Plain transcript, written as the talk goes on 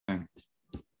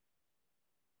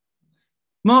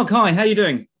Mark, hi, how you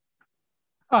doing?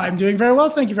 I'm doing very well.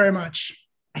 Thank you very much.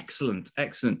 Excellent,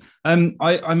 excellent.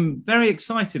 I'm very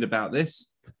excited about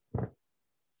this.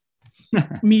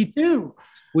 Me too.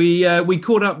 We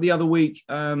caught up the other week,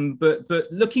 but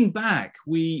looking back,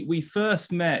 we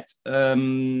first met.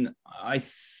 I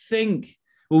think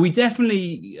we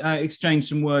definitely exchanged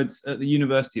some words at the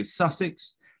University of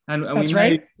Sussex, and That's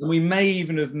right. we may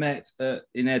even have met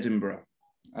in Edinburgh.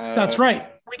 That's right.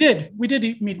 We did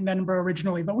meet in Edinburgh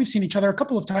originally, but we've seen each other a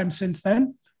couple of times since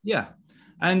then. Yeah,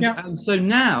 and Yeah. and so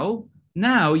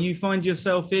now you find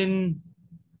yourself in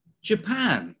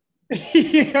Japan.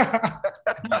 Yeah.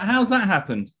 How's that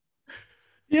happened?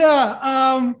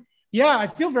 Yeah. Yeah, I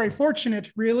feel very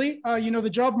fortunate, really. The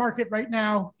job market right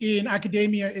now in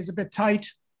academia is a bit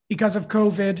tight because of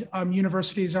COVID.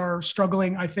 Universities are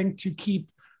struggling, I think, to keep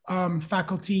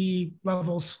faculty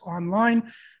levels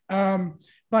online.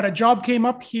 But a job came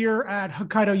up here at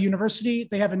Hokkaido University.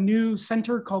 They have a new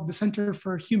center called the Center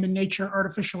for Human Nature,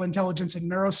 Artificial Intelligence,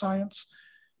 and Neuroscience,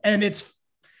 and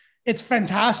it's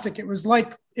fantastic. It was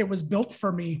like it was built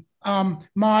for me.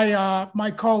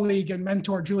 My colleague and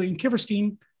mentor Julian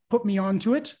Kiverstein put me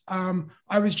onto it.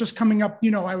 I was just coming up.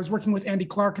 I was working with Andy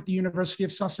Clark at the University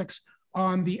of Sussex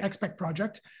on the XPEC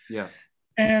project, Yeah.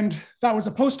 and that was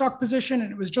a postdoc position, and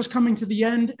it was just coming to the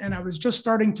end, and I was just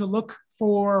starting to look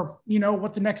for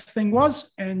what the next thing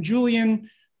was. And Julian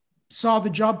saw the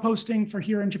job posting for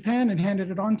here in Japan and handed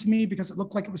it on to me because it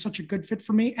looked like it was such a good fit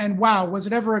for me. And wow, was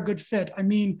it ever a good fit? I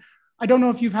mean, I don't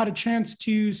know if you've had a chance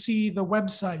to see the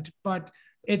website, but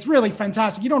it's really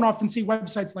fantastic. You don't often see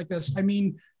websites like this. I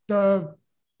mean, the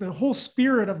whole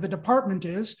spirit of the department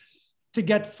is to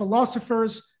get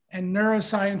philosophers and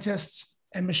neuroscientists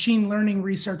and machine learning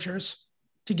researchers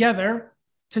together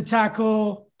to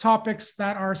tackle topics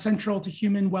that are central to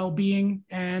human well-being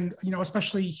and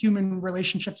especially human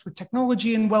relationships with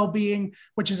technology and well-being,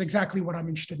 which is exactly what I'm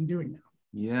interested in doing now.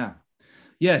 Yeah.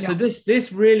 Yeah. So Yeah.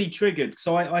 this really triggered.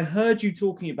 So I heard you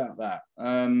talking about that.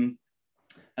 And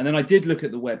then I did look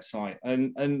at the website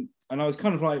and I was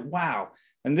kind of like, wow.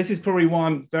 And this is probably why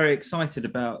I'm very excited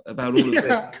about all of this.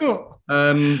 Yeah, cool.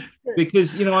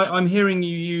 Because I'm hearing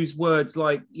you use words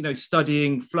like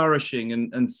studying, flourishing,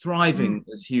 and thriving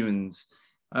as humans,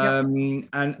 Yep.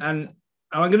 and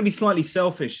I'm going to be slightly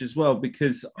selfish as well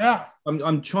because Yeah. I'm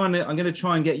going to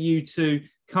try and get you to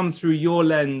come through your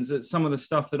lens at some of the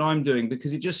stuff that I'm doing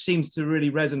because it just seems to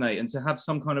really resonate, and to have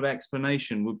some kind of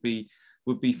explanation would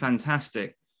be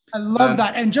fantastic. I love Um,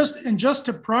 that. And just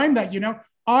to prime that,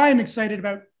 I'm excited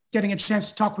about getting a chance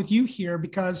to talk with you here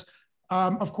because,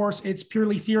 of course, it's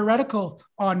purely theoretical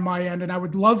on my end, and I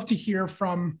would love to hear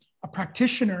from a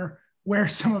practitioner where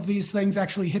some of these things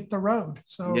actually hit the road.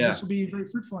 So yeah. this will be very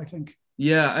fruitful, I think.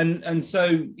 Yeah, and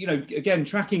so again,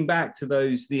 tracking back to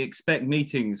the expect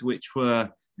meetings, which were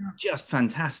Yeah. just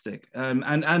fantastic,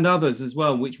 and others as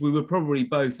well, which we were probably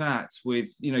both at with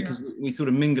Yeah. because we sort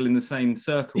of mingle in the same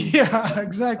circles. Yeah.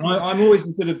 Exactly. I'm always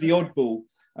sort of the oddball.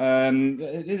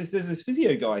 There's this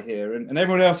physio guy here, and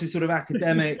everyone else is sort of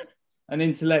academic and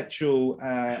intellectual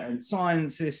and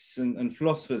scientists and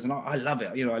philosophers, and I love it.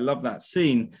 I love that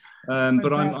scene.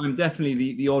 But I'm Fantastic.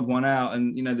 definitely the odd one out,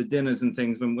 and the dinners and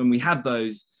things when we had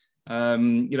those.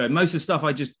 Most of the stuff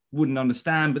I just wouldn't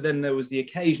understand, but then there was the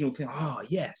occasional thing. Oh,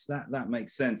 yes, that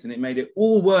makes sense, and it made it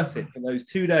all worth it for those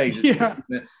 2 days of Yeah.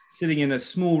 sitting in a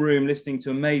small room listening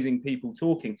to amazing people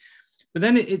talking. But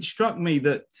then it struck me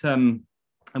that,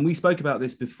 and we spoke about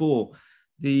this before,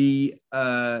 the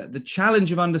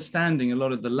challenge of understanding a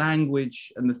lot of the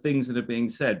language and the things that are being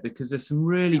said, because there's some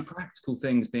really practical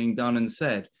things being done and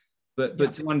said,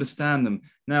 but to understand them.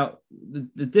 Now,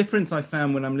 the difference I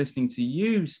found when I'm listening to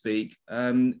you speak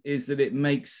is that it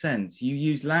makes sense. You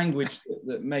use language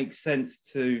that makes sense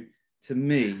to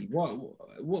me.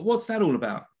 What's that all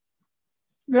about?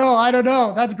 No, I don't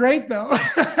know. That's great though.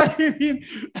 I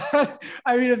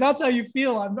mean, if that's how you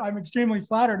feel, I'm extremely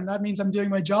flattered, and that means I'm doing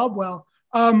my job well.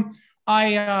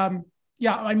 I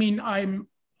Yeah.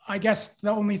 I guess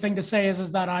the only thing to say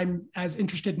is that I'm as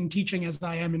interested in teaching as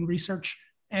I am in research,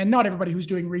 and not everybody who's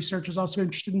doing research is also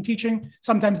interested in teaching.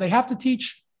 Sometimes they have to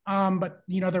teach, but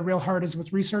their real heart is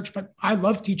with research. But I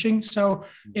love teaching, so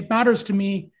it matters to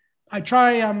me. I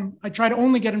try to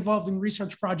only get involved in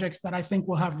research projects that I think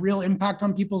will have real impact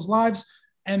on people's lives.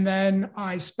 And then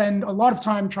I spend a lot of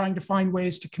time trying to find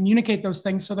ways to communicate those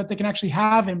things so that they can actually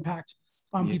have impact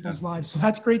on Yeah. people's lives. So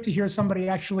that's great to hear somebody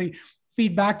actually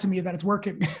feed back to me that it's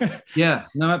working. Yeah,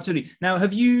 no, absolutely. Now,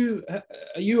 are you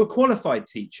a qualified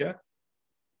teacher?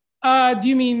 Do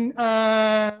you mean,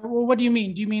 well, what do you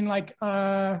mean? Do you mean So like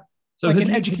have an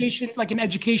you? education, like an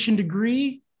education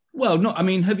degree? Well, not. I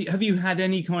mean, have you had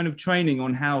any kind of training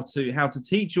on how to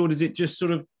teach, or does it just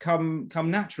sort of come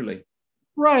naturally?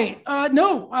 Right.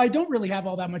 No, I don't really have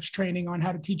all that much training on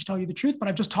how to teach, tell you the truth, but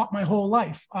I've just taught my whole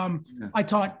life. Yeah. I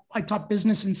taught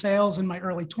business and sales in my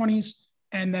early 20s.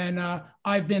 And then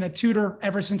I've been a tutor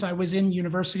ever since I was in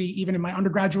university. Even in my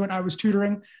undergraduate, I was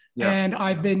tutoring. Yeah. And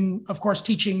I've been, of course,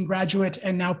 teaching graduate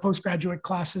and now postgraduate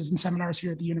classes and seminars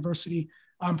here at the university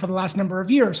for the last number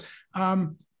of years.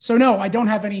 So no, I don't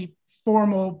have any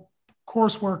formal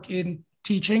coursework in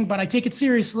teaching, but I take it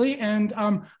seriously, and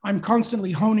I'm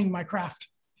constantly honing my craft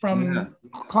from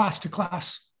class to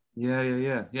class.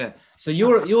 Yeah. So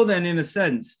you're then, in a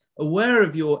sense, aware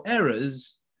of your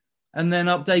errors and then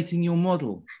updating your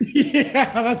model.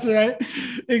 Yeah, that's right.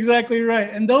 Exactly right.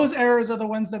 And those errors are the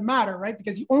ones that matter, right?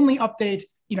 Because you only update,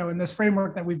 in this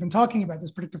framework that we've been talking about,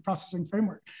 this predictive processing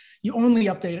framework, you only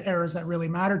update errors that really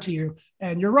matter to you.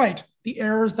 And you're right. The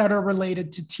errors that are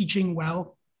related to teaching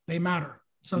well, they matter.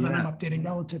 So then I'm updating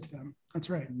relative to them. That's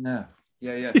right. Yeah.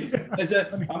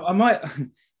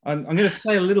 I'm going to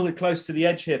stay a little bit close to the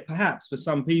edge here, perhaps for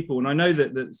some people. And I know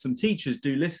that some teachers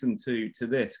do listen to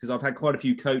this, because I've had quite a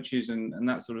few coaches and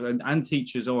that sort of, and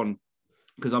teachers on,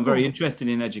 because I'm very interested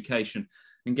in education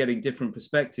and getting different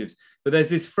perspectives. But there's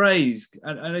this phrase,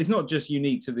 and it's not just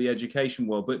unique to the education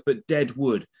world, but dead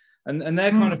wood. And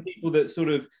they're kind of people that sort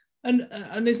of, and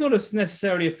it's not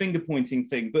necessarily a finger pointing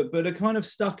thing, but are kind of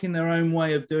stuck in their own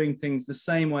way of doing things the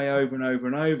same way over and over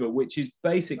and over, which is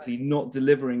basically not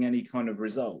delivering any kind of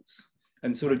results,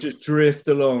 and sort of just drift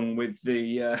along with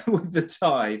the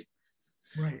tide.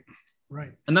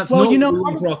 Right. And that's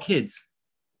not for our kids.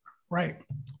 Right.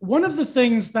 One of the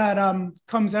things that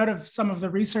comes out of some of the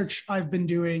research I've been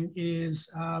doing is,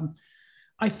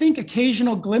 I think,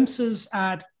 occasional glimpses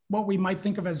at what we might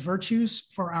think of as virtues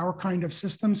for our kind of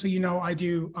system. So, I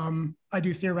do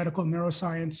theoretical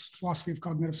neuroscience, philosophy of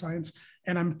cognitive science,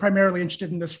 and I'm primarily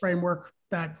interested in this framework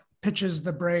that pitches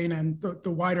the brain and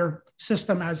the wider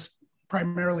system as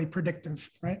primarily predictive,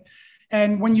 right?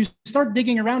 And when you start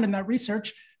digging around in that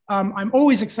research, I'm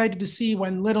always excited to see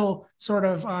when little sort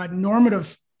of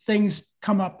normative things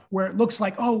come up where it looks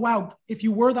like, oh, wow, if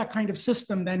you were that kind of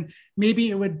system, then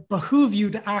maybe it would behoove you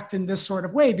to act in this sort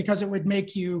of way because it would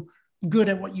make you good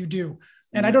at what you do.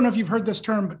 And I don't know if you've heard this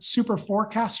term, but super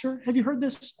forecaster. Have you heard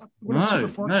this?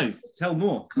 No, tell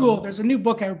more. Cool. There's a new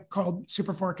book out called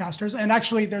Super Forecasters. And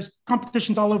actually there's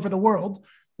competitions all over the world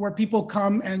where people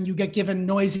come and you get given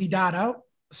noisy data,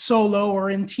 solo or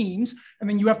in teams, and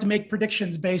then you have to make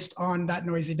predictions based on that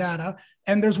noisy data.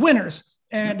 And there's winners.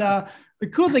 And the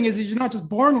cool thing is you're not just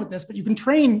born with this, but you can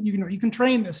train, you can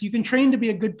train this. You can train to be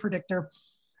a good predictor.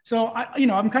 So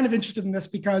I'm kind of interested in this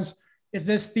because if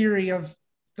this theory of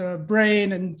the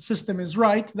brain and system is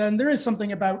right, then there is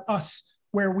something about us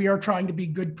where we are trying to be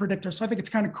good predictors. So I think it's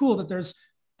kind of cool that there's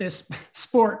this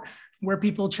sport where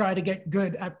people try to get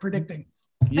good at predicting.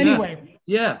 Yeah. Anyway,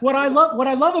 yeah. What I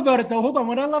love about it though,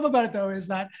 what I love about it though is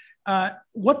that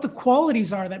what the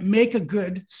qualities are that make a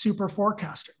good super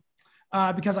forecaster.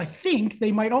 Because I think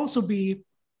they might also be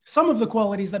some of the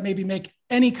qualities that maybe make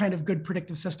any kind of good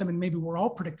predictive system, and maybe we're all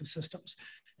predictive systems.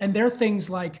 And they're things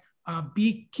like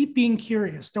keep being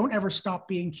curious. Don't ever stop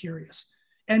being curious.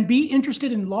 And be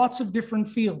interested in lots of different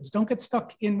fields. Don't get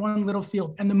stuck in one little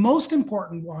field. And the most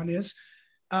important one is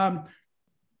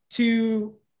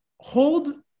to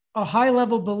hold a high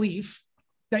level belief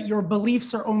that your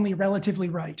beliefs are only relatively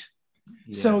right.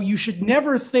 Yeah. So you should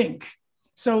never think.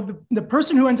 So the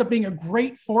person who ends up being a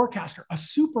great forecaster, a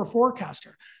super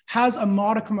forecaster, has a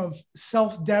modicum of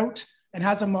self-doubt and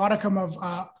has a modicum of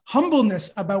humbleness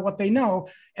about what they know.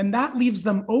 And that leaves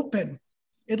them open.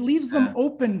 It leaves them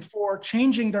open for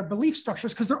changing their belief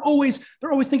structures because they're always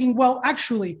thinking, well,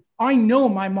 actually, I know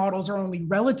my models are only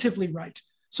relatively right.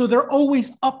 So they're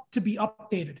always up to be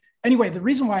updated. Anyway, the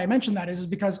reason why I mentioned that is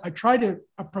because I try to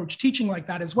approach teaching like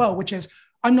that as well, which is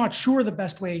I'm not sure the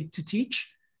best way to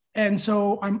teach. And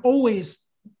so I always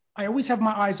have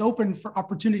my eyes open for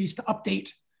opportunities to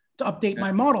update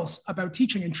my models about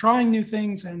teaching and trying new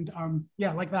things. And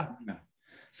like that. Yeah.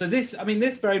 So this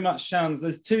very much sounds,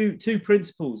 there's two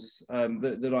principles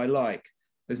that I like.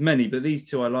 There's many, but these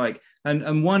two I like.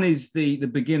 And one is the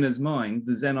beginner's mind,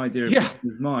 the Zen idea of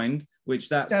beginner's mind, which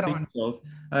that speaks of,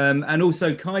 and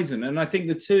also Kaizen. And I think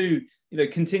the two,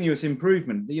 continuous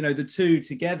improvement, the two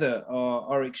together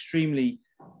are extremely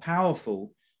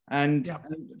powerful. And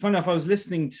funny enough, I was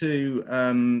listening to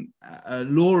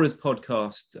Laura's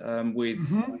podcast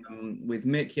with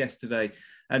Mick yesterday,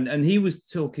 and he was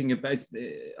talking about,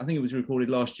 I think it was recorded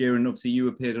last year, and obviously you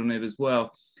appeared on it as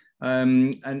well.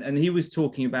 And he was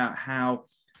talking about how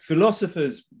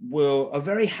philosophers are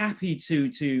very happy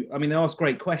to I mean, they ask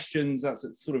great questions. That's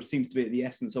it, sort of seems to be at the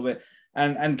essence of it,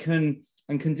 and can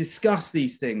discuss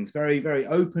these things very, very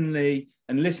openly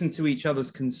and listen to each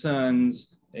other's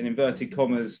concerns in inverted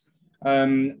commas,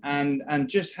 and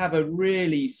just have a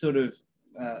really sort of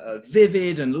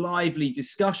vivid and lively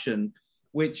discussion,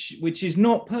 which is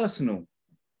not personal.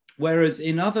 Whereas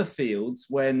in other fields,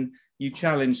 when you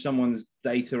challenge someone's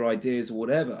data, ideas, or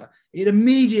whatever, it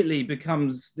immediately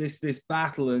becomes this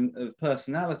battle of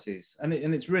personalities, and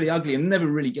it's really ugly and never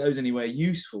really goes anywhere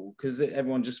useful, because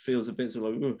everyone just feels a bit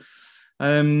sort of like,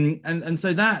 and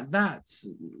so that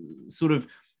sort of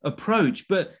approach.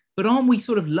 But aren't we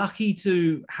sort of lucky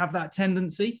to have that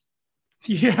tendency?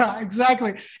 Yeah,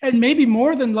 exactly, and maybe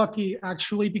more than lucky,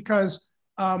 actually, because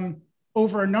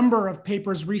over a number of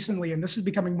papers recently, and this is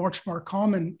becoming much more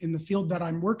common in the field that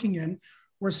I'm working in,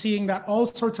 we're seeing that all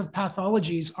sorts of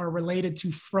pathologies are related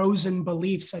to frozen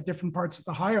beliefs at different parts of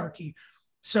the hierarchy.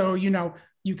 So,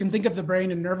 you can think of the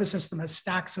brain and nervous system as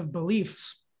stacks of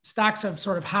beliefs, stacks of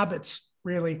sort of habits,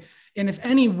 really. And if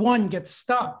any one gets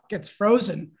stuck, gets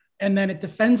frozen, and then it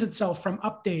defends itself from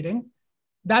updating,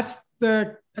 that's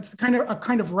the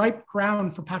kind of ripe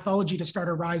ground for pathology to start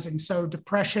arising. So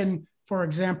depression, for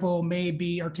example, may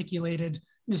be articulated.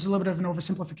 This is a little bit of an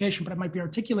oversimplification, but it might be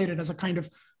articulated as a kind of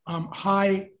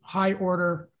high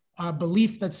order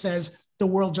belief that says the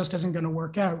world just isn't going to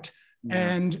work out. Yeah.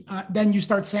 And then you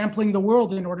start sampling the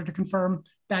world in order to confirm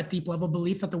that deep level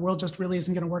belief that the world just really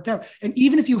isn't going to work out. And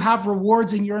even if you have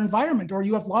rewards in your environment, or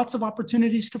you have lots of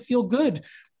opportunities to feel good,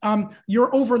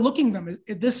 you're overlooking them.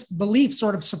 This belief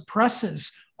sort of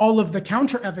suppresses all of the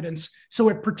counter evidence. So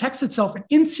it protects itself and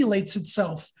insulates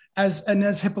itself, as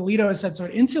Hippolito has said, so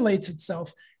it insulates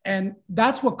itself. And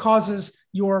that's what causes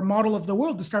your model of the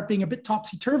world to start being a bit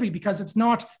topsy-turvy, because it's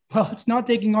not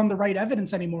taking on the right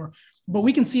evidence anymore. But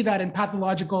we can see that in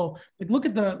pathological, like look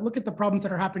at the problems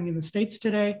that are happening in the States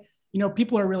today.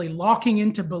 People are really locking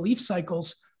into belief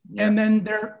cycles, and then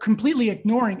they're completely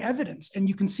ignoring evidence. And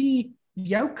you can see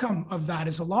the outcome of that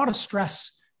is a lot of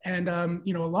stress and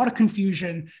a lot of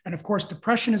confusion. And of course,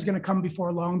 depression is going to come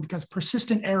before long, because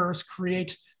persistent errors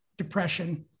create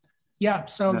depression. Yeah.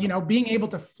 So, being able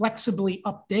to flexibly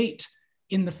update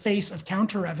in the face of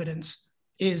counter evidence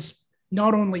is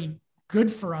not only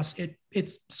good for us,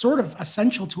 it's sort of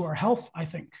essential to our health, I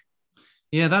think.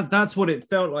 Yeah, that's what it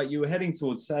felt like you were heading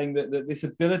towards, saying that this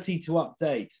ability to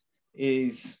update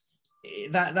is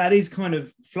that is kind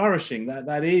of flourishing,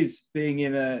 that is being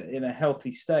in a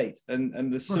healthy state,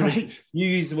 and the sort of, you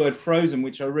use the word frozen,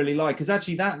 which I really like, because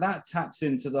actually that taps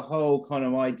into the whole kind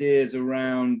of ideas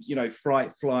around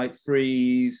fright, flight,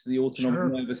 freeze, the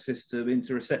autonomic nervous system,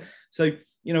 interoception. So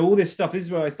all this stuff, this is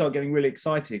where I start getting really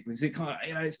excited, because it kind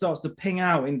of it starts to ping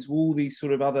out into all these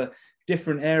sort of other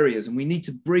different areas, and we need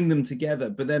to bring them together,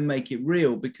 but then make it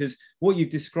real, because what you've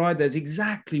described there is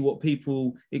exactly what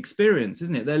people experience,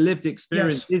 isn't it? Their lived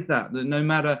experience is that no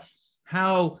matter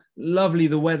how lovely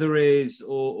the weather is,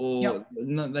 or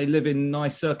they live in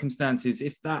nice circumstances,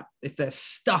 if they're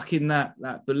stuck in that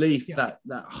belief, that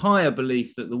higher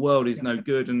belief that the world is no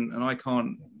good and I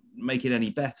can't make it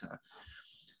any better.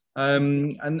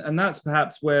 And that's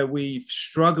perhaps where we've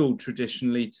struggled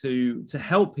traditionally to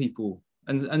help people.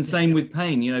 And same with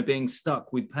pain, being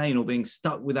stuck with pain or being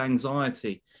stuck with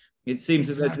anxiety. It seems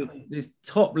that there's this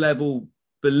top level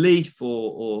belief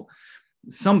or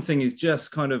something is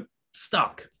just kind of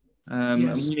stuck.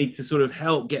 And we need to sort of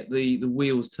help get the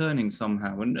wheels turning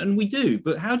somehow. And we do.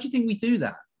 But how do you think we do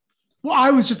that? Well, I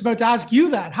was just about to ask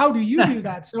you that. How do you do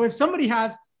that? So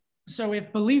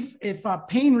if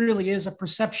pain really is a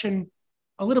perception,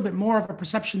 a little bit more of a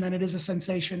perception than it is a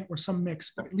sensation, or some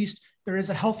mix, but at least there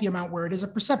is a healthy amount where it is a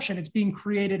perception. It's being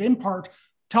created in part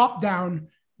top down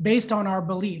based on our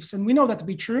beliefs. And we know that to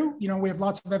be true. We have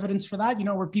lots of evidence for that,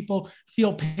 where people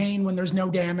feel pain when there's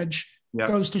no damage.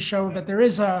 Goes to show that there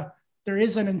is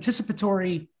an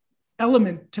anticipatory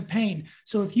element to pain.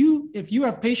 So if you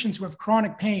have patients who have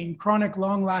chronic pain, chronic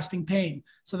long lasting pain,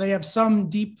 so they have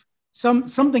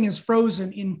something is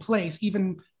frozen in place,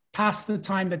 even past the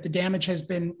time that the damage has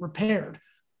been repaired.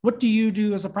 What do you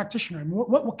do as a practitioner? And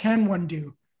what can one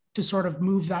do to sort of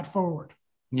move that forward?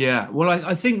 Yeah, well,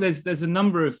 I think there's a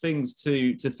number of things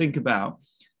to think about.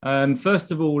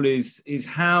 First of all is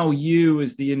how you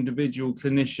as the individual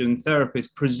clinician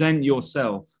therapist present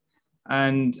yourself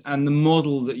and the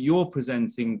model that you're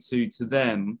presenting to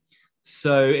them.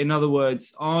 So in other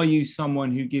words, are you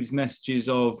someone who gives messages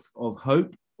of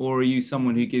hope? Or are you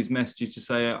someone who gives messages to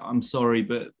say, I'm sorry,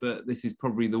 but this is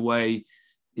probably the way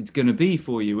it's going to be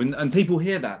for you? And people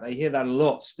hear that. They hear that a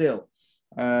lot still.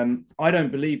 I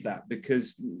don't believe that,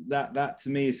 because that to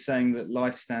me is saying that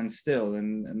life stands still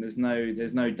and there's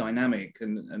no dynamic.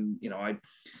 And you know, I'm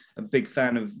a big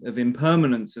fan of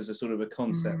impermanence as a sort of a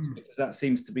concept, because that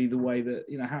seems to be the way that,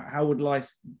 you know, how would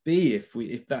life be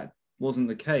if that wasn't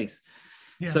the case?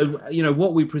 Yeah. So, you know,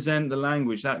 what we present, the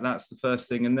language, that's the first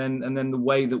thing, and then the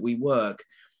way that we work.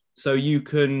 So you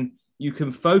can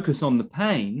focus on the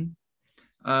pain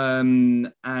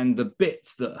and the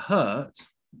bits that hurt,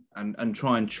 and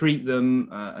try and treat them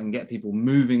and get people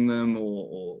moving them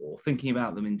or thinking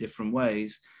about them in different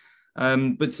ways.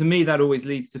 But to me, that always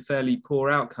leads to fairly poor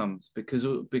outcomes,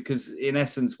 because in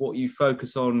essence, what you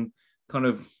focus on kind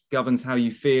of governs how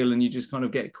you feel, and you just kind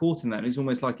of get caught in that. It's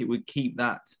almost like it would keep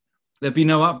that. There'd be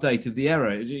no update of the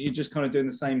error. You're just kind of doing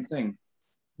the same thing.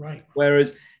 Right.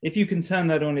 Whereas if you can turn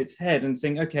that on its head and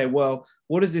think, okay, well,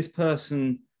 what does this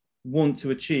person want to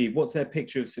achieve? What's their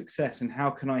picture of success, and how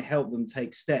can I help them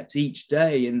take steps each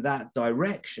day in that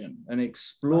direction and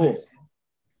explore?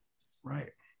 Right.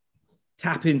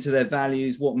 Tap into their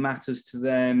values, what matters to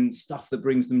them, stuff that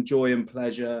brings them joy and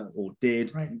pleasure, or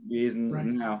did years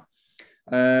and now.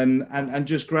 And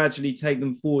just gradually take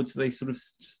them forward, so they sort of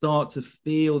start to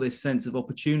feel this sense of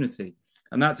opportunity.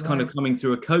 And that's kind of coming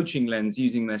through a coaching lens,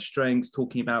 using their strengths,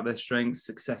 talking about their strengths,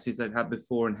 successes they've had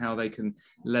before, and how they can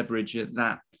leverage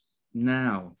that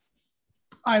now.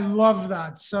 I love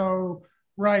that. So,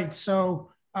 right.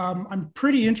 So I'm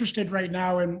pretty interested right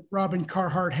now in Robin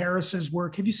Carhart Harris's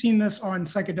work. Have you seen this on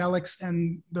psychedelics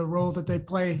and the role that they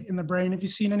play in the brain? Have you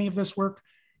seen any of this work?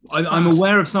 I'm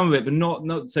aware of some of it, but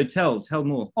not. So tell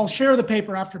more. I'll share the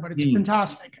paper after, but it's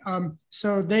fantastic.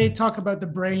 So they talk about the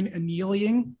brain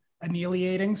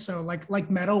annihilating. So like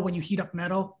metal, when you heat up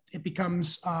metal, it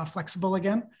becomes flexible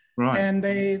again. Right. And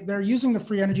they're using the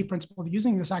free energy principle, they're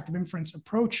using this active inference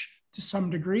approach to some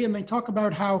degree. And they talk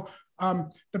about how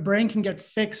the brain can get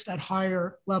fixed at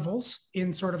higher levels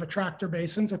in sort of attractor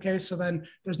basins. Okay. So then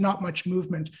there's not much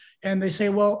movement. And they say,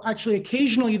 well, actually,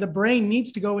 occasionally the brain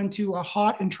needs to go into a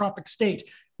hot entropic state,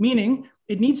 meaning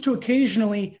it needs to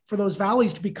occasionally for those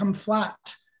valleys to become flat,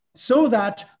 so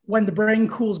that when the brain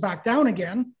cools back down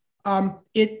again,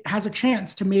 it has a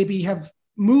chance to maybe have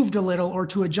moved a little or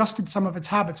to adjusted some of its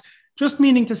habits. Just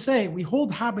meaning to say, we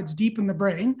hold habits deep in the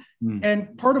brain.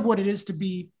 And part of what it is to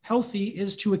be healthy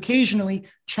is to occasionally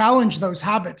challenge those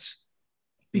habits,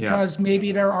 because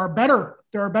maybe there are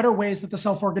better ways that the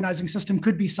self-organizing system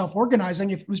could be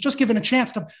self-organizing if it was just given a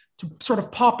chance to sort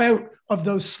of pop out of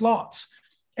those slots.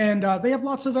 And they have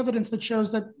lots of evidence that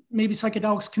shows that maybe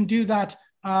psychedelics can do that.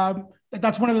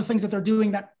 That's one of the things that they're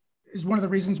doing. That is one of the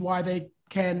reasons why they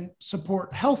can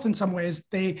support health in some ways.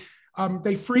 They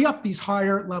free up these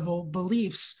higher level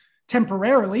beliefs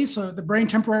temporarily. So the brain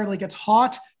temporarily gets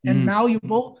hot and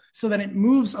malleable, so that it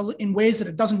moves in ways that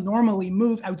it doesn't normally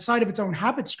move outside of its own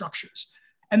habit structures.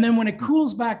 And then when it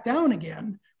cools back down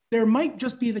again, there might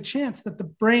just be the chance that the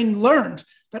brain learned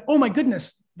that, oh my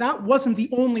goodness, that wasn't the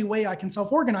only way I can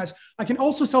self-organize. I can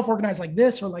also self-organize like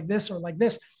this or like this or like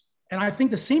this. And I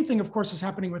think the same thing, of course, is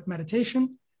happening with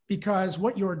meditation, because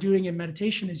what you're doing in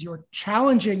meditation is you're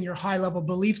challenging your high-level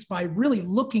beliefs by really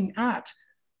looking at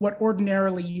what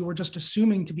ordinarily you were just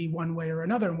assuming to be one way or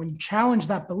another. And when you challenge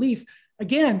that belief,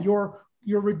 again, you're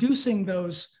reducing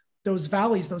those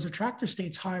valleys, those attractor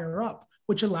states higher up,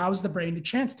 which allows the brain a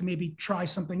chance to maybe try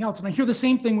something else. And I hear the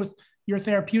same thing with your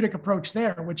therapeutic approach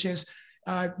there, which is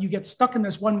you get stuck in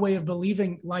this one way of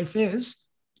believing life is.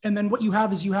 And then what you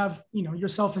have is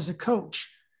yourself as a coach,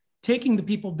 taking the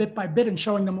people bit by bit and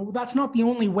showing them, well, that's not the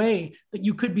only way that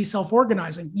you could be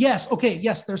self-organizing. Yes. Okay.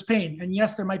 Yes, there's pain. And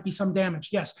yes, there might be some damage.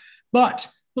 Yes. But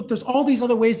look, there's all these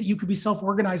other ways that you could be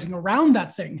self-organizing around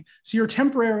that thing. So you're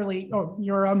temporarily,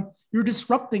 you're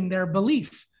disrupting their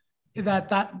belief that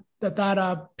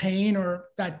pain or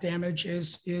that damage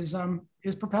is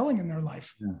propelling in their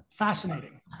life. Yeah.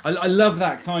 Fascinating. I love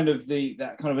that kind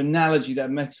of analogy,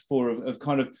 that metaphor of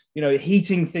kind of,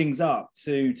 heating things up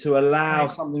to allow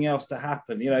something else to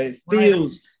happen.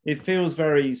 It feels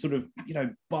very sort of,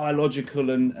 biological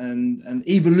and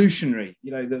evolutionary,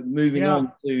 that moving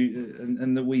on to,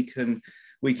 and that we can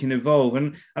evolve.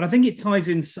 And I think it ties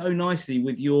in so nicely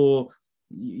with your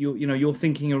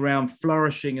thinking around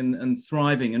flourishing and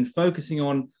thriving, and focusing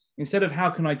on, instead of how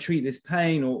can I treat this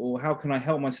pain or how can I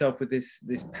help myself with this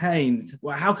pain,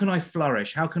 well, how can I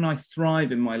flourish? How can I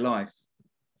thrive in my life?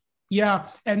 Yeah,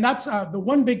 and that's the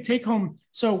one big take home.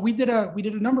 So we did a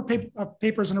number of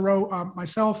papers in a row,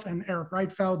 myself and Eric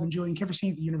Reitfeld and Julian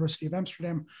Kiverstein at the University of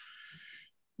Amsterdam.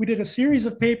 We did a series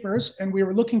of papers, and we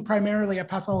were looking primarily at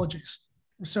pathologies.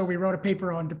 So we wrote a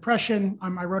paper on depression.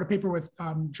 I wrote a paper with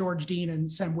George Dean and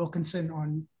Sam Wilkinson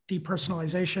on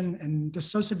depersonalization and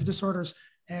dissociative disorders.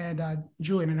 And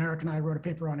Julian and Eric and I wrote a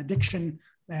paper on addiction.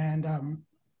 And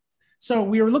so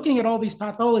we were looking at all these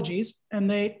pathologies,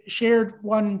 and they shared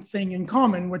one thing in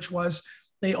common, which was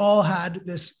they all had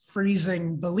this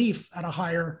freezing belief at a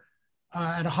higher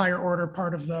order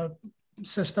part of the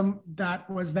system that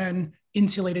was then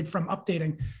insulated from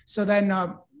updating. So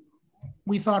then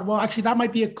we thought, well, actually, that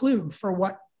might be a clue for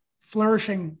what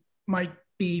flourishing might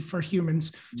be for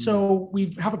humans. Mm-hmm. So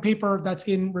we have a paper that's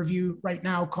in review right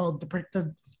now called the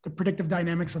Predictive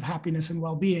Dynamics of Happiness and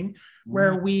Well-Being,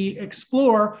 where we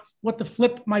explore what the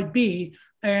flip might be.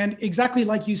 And exactly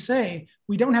like you say,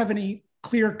 we don't have any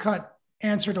clear-cut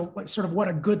answer to sort of what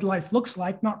a good life looks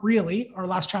like. Not really. Our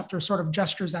last chapter sort of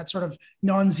gestures that sort of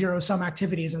non-zero sum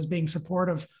activities as being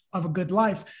supportive of a good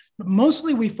life. But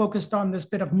mostly we focused on this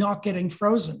bit of not getting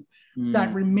frozen,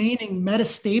 that remaining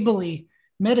metastably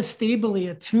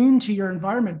attuned to your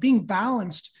environment, being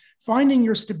balanced, finding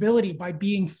your stability by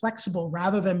being flexible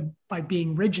rather than by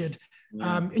being rigid.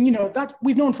 And that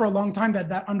we've known for a long time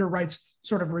that underwrites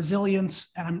sort of resilience.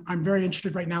 And I'm very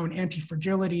interested right now in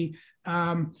anti-fragility.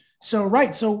 So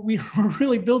we're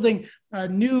really building a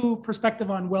new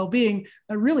perspective on well-being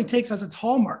that really takes as its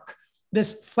hallmark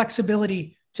this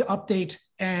flexibility to update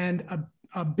and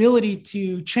ability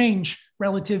to change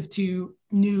relative to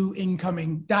new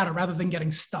incoming data rather than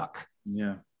getting stuck.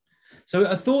 Yeah.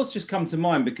 So thoughts just come to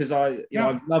mind because I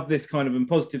love this kind of in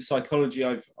positive psychology.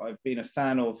 I've been a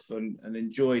fan of and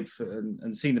enjoyed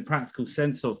and seen the practical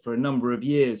sense of for a number of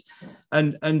years,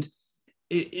 and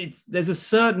there's a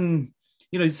certain,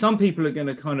 some people are going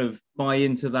to kind of buy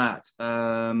into that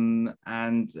and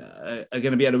are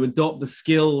going to be able to adopt the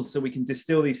skills so we can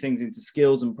distill these things into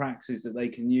skills and practices that they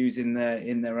can use in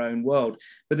their own world.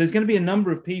 But there's going to be a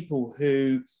number of people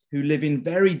who live in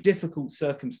very difficult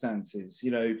circumstances,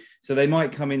 so they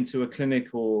might come into a clinic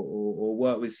or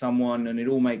work with someone and it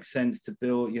all makes sense to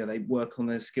build, they work on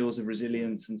their skills of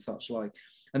resilience and such like.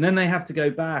 And then they have to go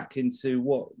back into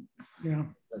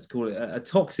let's call it a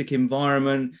toxic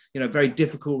environment, very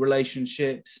difficult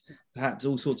relationships, perhaps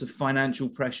all sorts of financial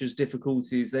pressures,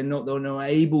 difficulties. They're not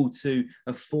able to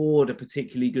afford a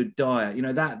particularly good diet,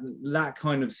 that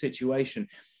kind of situation.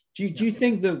 Do you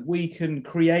think that we can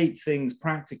create things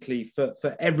practically for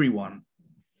everyone?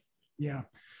 Yeah,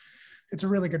 it's a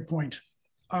really good point.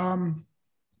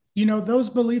 Those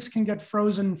beliefs can get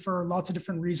frozen for lots of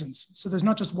different reasons. So there's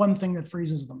not just one thing that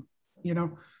freezes them,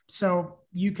 So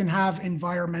you can have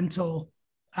environmental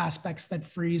aspects that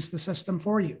freeze the system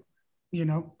for you,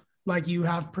 like you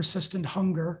have persistent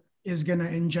hunger is going to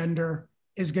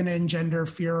engender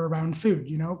fear around food,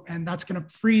 and that's going to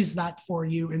freeze that for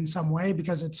you in some way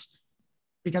because it's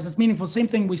meaningful. Same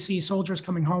thing, we see soldiers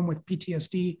coming home with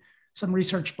PTSD. Some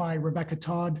research by Rebecca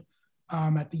Todd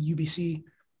at the UBC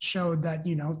showed that,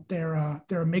 their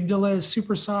amygdala is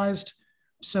supersized.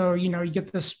 So, you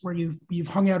get this where you've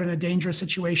hung out in a dangerous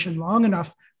situation long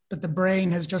enough that the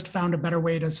brain has just found a better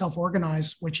way to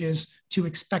self-organize, which is to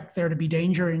expect there to be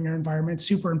danger in your environment. It's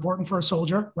super important for a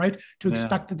soldier, right? To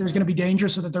expect that there's going to be danger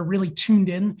so that they're really tuned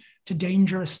in to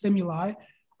dangerous stimuli.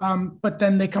 But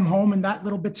then they come home and that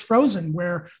little bit's frozen,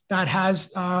 where that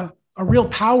has a real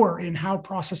power in how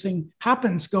processing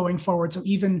happens going forward. So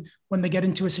even when they get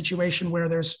into a situation where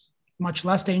there's much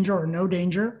less danger or no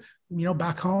danger,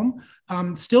 back home,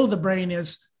 still the brain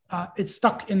is it's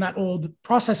stuck in that old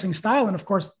processing style. And of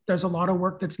course, there's a lot of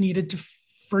work that's needed to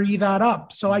free that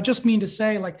up. So I just mean to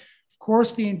say, of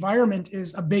course, the environment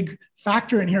is a big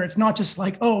factor in here. It's not just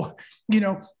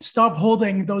stop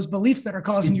holding those beliefs that are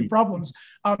causing you problems.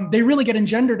 They really get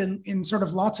engendered in sort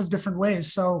of lots of different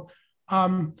ways. So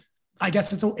I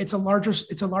guess it's a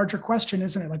larger question,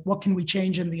 isn't it? What can we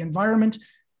change in the environment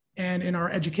and in our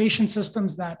education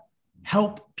systems that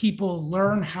help people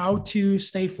learn how to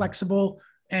stay flexible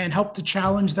and help to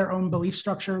challenge their own belief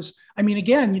structures? I mean,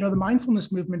 again, the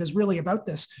mindfulness movement is really about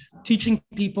this, teaching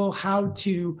people how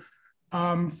to,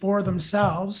 for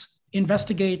themselves,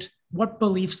 investigate what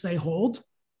beliefs they hold.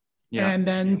 Yeah. And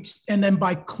then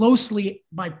by closely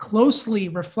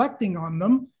reflecting on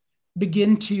them,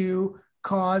 begin to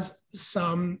cause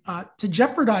some to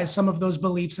jeopardize some of those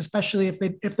beliefs, especially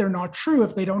if they're not true,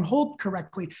 if they don't hold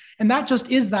correctly. And that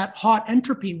just is that hot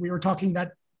entropy we were talking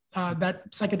that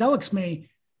psychedelics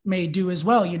may do as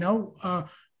well.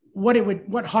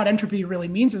 What hot entropy really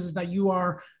means is that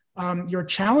you're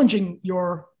challenging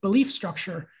your belief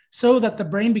structure so that the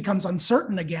brain becomes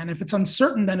uncertain again. If it's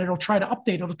uncertain, then it'll try to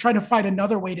update. It'll try to find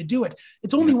another way to do it.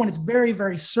 It's only when it's very,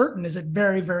 very certain is it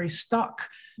very, very stuck.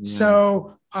 Yeah.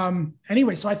 So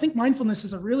anyway, so I think mindfulness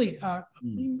is a really,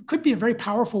 could be a very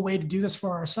powerful way to do this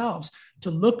for ourselves.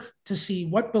 to look to see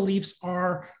what beliefs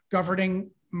are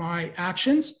governing my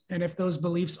actions. And if those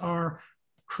beliefs are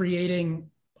creating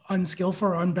unskillful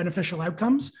or unbeneficial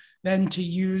outcomes, then to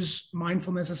use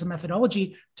mindfulness as a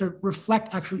methodology to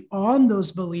reflect actually on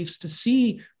those beliefs to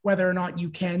see whether or not you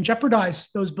can jeopardize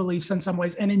those beliefs in some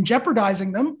ways. And in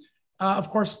jeopardizing them, of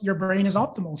course, your brain is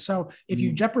optimal. So if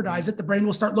you jeopardize it, the brain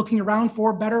will start looking around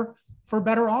for better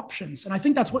options. And I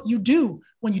think that's what you do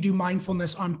when you do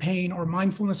mindfulness on pain or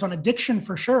mindfulness on addiction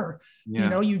for sure. Yeah. You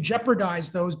know, you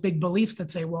jeopardize those big beliefs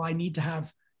that say, well, I need to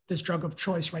have this drug of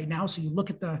choice right now. So you look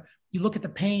at the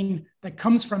pain that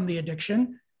comes from the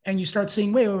addiction and you start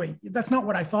seeing, wait, that's not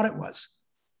what I thought it was.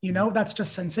 You know, that's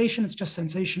just sensation. It's just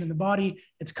sensation in the body.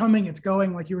 It's coming, it's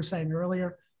going, like you were saying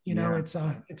earlier. You know,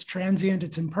 it's transient,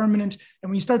 it's impermanent.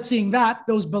 And when you start seeing that,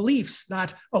 those beliefs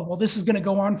that, oh, well, this is going to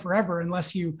go on forever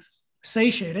unless you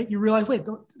satiate it, you realize, wait,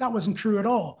 that wasn't true at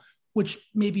all, which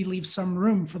maybe leaves some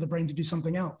room for the brain to do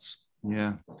something else.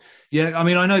 Yeah. Yeah. I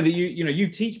mean, I know that you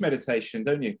teach meditation,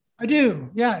 don't you? I do.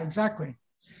 Yeah, exactly.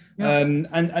 Yeah.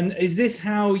 And is this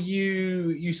how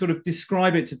you sort of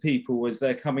describe it to people as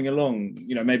they're coming along?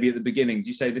 You know, maybe at the beginning, do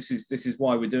you say this is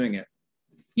why we're doing it?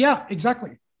 Yeah,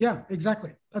 exactly. Yeah,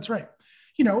 exactly. That's right.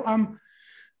 You know,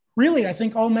 really, I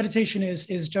think all meditation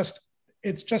is just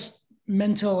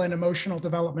mental and emotional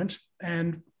development.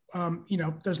 And you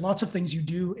know, there's lots of things you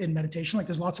do in meditation. Like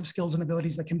there's lots of skills and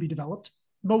abilities that can be developed.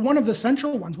 But one of the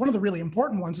central ones, one of the really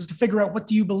important ones, is to figure out what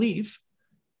do you believe,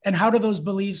 and how do those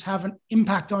beliefs have an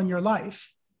impact on your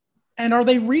life, and are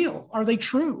they real? Are they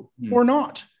true or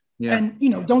not? Yeah. And you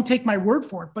know, don't take my word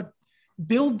for it, but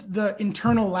build the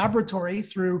internal laboratory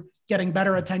through getting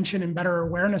better attention and better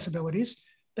awareness abilities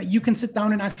that you can sit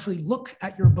down and actually look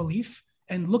at your belief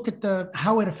and look at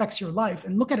how it affects your life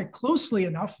and look at it closely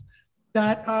enough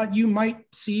that you might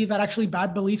see that actually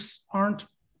bad beliefs aren't,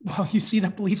 well, you see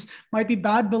that beliefs might be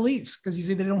bad beliefs because you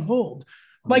see they don't hold.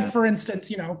 Like, for instance,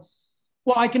 you know,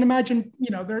 well, I can imagine,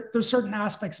 you know, there's certain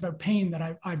aspects about pain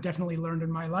that I've definitely learned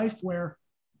in my life where,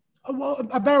 well,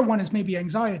 a better one is maybe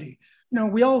anxiety. You know,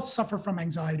 we all suffer from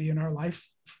anxiety in our life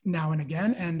now and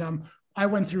again. And I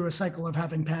went through a cycle of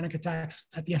having panic attacks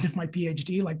at the end of my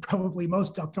PhD, like probably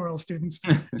most doctoral students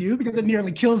do, because it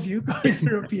nearly kills you going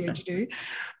through a PhD.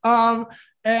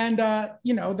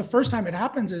 You know, the first time it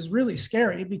happens is really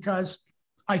scary because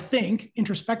I think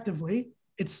introspectively,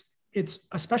 it's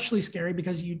especially scary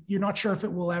because you're not sure if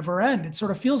it will ever end. It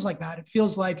sort of feels like that. It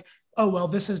feels like, oh, well,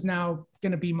 this is now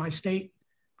going to be my state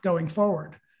going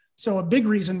forward. So a big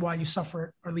reason why you suffer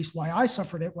it, or at least why I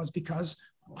suffered it, was because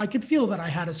I could feel that I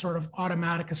had a sort of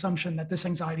automatic assumption that this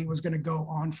anxiety was going to go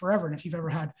on forever. And if you've ever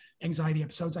had anxiety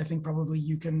episodes, I think probably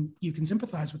you can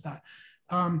sympathize with that.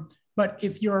 But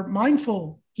if you're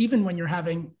mindful, even when you're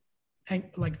having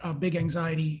like a big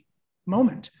anxiety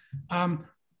moment,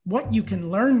 what you can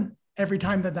learn every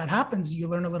time that happens, you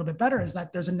learn a little bit better, is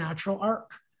that there's a natural arc.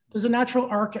 There's a natural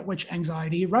arc at which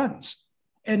anxiety runs.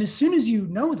 And as soon as you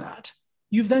know that,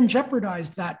 you've then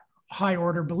jeopardized that high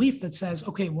order belief that says,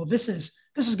 okay, well, this is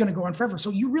going to go on forever. So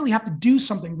you really have to do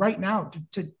something right now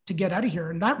to get out of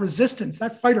here. And that resistance,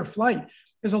 that fight or flight,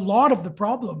 is a lot of the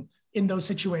problem in those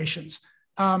situations.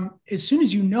 As soon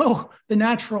as you know the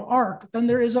natural arc, then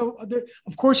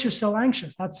of course, you're still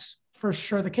anxious. That's for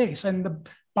sure the case. And the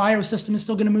biosystem is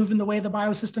still going to move in the way the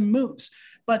biosystem moves.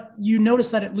 But you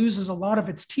notice that it loses a lot of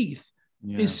its teeth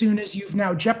as soon as you've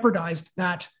now jeopardized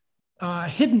that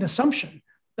hidden assumption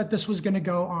that this was going to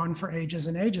go on for ages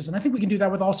and ages. And I think we can do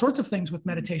that with all sorts of things, with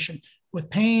meditation, with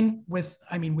pain,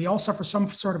 we all suffer some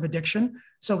sort of addiction.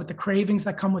 So with the cravings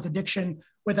that come with addiction,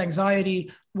 with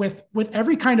anxiety, with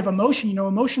every kind of emotion, you know,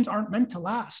 emotions aren't meant to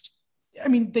last. I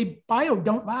mean, they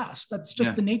don't last. That's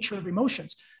just the nature of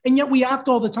emotions. And yet we act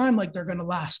all the time like they're going to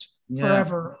last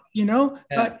forever, you know,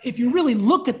 but if you really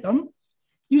look at them,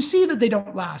 you see that they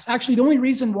don't last. Actually, the only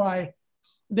reason why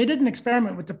they did an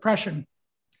experiment with depression,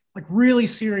 like really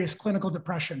serious clinical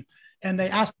depression. And they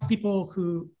asked people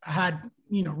who had,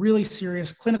 you know, really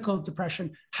serious clinical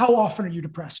depression, how often are you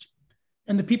depressed?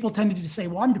 And the people tended to say,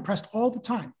 well, I'm depressed all the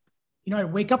time. You know, I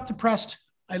wake up depressed,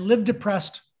 I live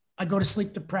depressed, I go to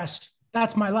sleep depressed.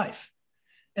 That's my life.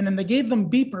 And then they gave them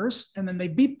beepers, and then they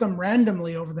beeped them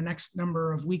randomly over the next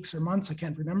number of weeks or months. I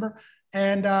can't remember.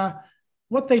 And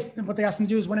what they asked them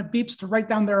to do is, when it beeps, to write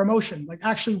down their emotion, like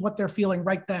actually what they're feeling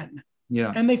right then.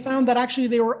 Yeah. And they found that actually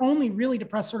they were only really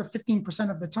depressed sort of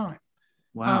 15% of the time.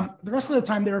 Wow. The rest of the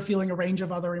time they were feeling a range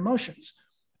of other emotions.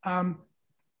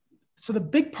 So the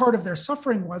big part of their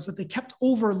suffering was that they kept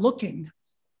overlooking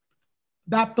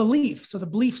that belief. So the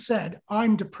belief said,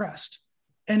 I'm depressed.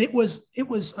 And it was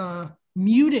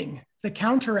muting the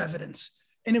counter evidence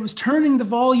and it was turning the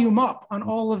volume up on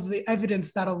all of the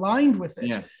evidence that aligned with it.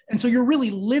 Yeah. And so you're really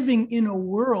living in a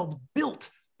world built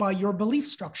by your belief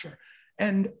structure.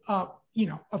 And,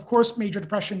 of course, major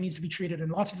depression needs to be treated in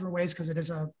lots of different ways because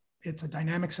it's a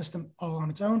dynamic system all on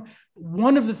its own.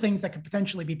 One of the things that could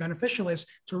potentially be beneficial is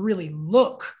to really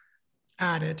look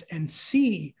at it and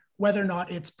see whether or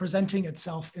not it's presenting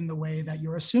itself in the way that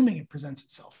you're assuming it presents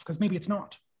itself, because maybe it's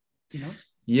not,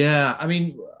 Yeah, I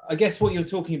mean, I guess what you're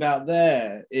talking about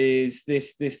there is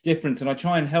this difference, and I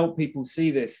try and help people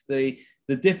see this, the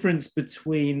difference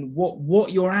between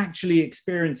what you're actually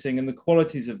experiencing and the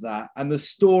qualities of that, and the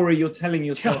story you're telling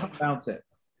yourself about it.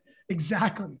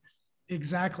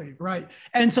 Exactly, right.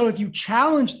 And so if you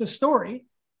challenge the story,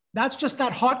 that's just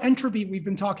that hot entropy we've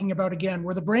been talking about again,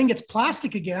 where the brain gets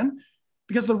plastic again,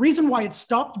 because the reason why it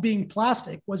stopped being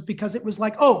plastic was because it was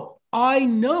like, oh, I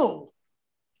know,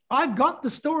 I've got the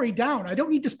story down. I don't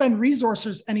need to spend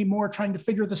resources anymore trying to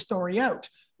figure the story out.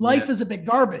 Life is a bit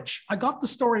garbage. I got the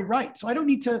story right. So I don't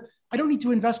need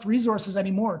to invest resources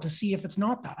anymore to see if it's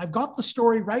not that. I've got the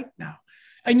story right now.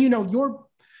 And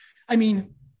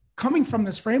coming from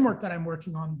this framework that I'm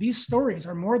working on, these stories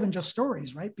are more than just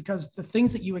stories, right? Because the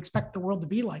things that you expect the world to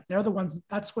be like, they're the ones,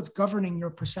 that's what's governing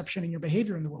your perception and your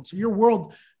behavior in the world. So your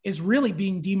world is really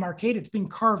being demarcated. It's being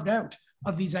carved out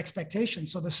of these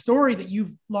expectations. So the story that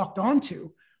you've locked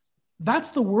onto, that's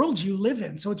the world you live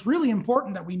in. So it's really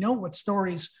important that we know what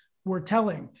stories we're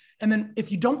telling. And then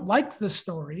if you don't like the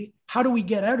story, how do we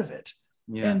get out of it?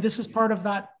 Yeah. And this is part of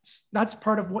that. That's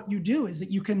part of what you do, is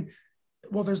that you can,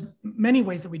 well, there's many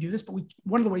ways that we do this, but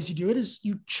one of the ways you do it is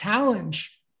you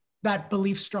challenge that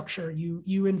belief structure.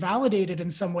 You invalidate it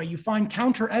in some way. You find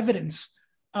counter evidence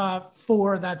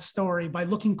for that story by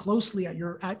looking closely at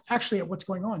what's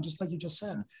going on, just like you just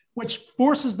said, which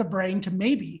forces the brain to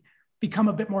maybe become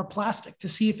a bit more plastic to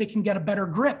see if it can get a better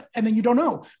grip. And then you don't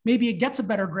know, maybe it gets a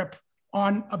better grip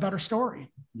on a better story.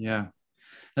 Yeah.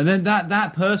 And then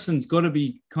that person's got to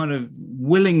be kind of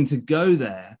willing to go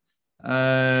there.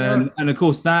 Sure. And of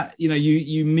course that,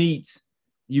 you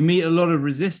meet a lot of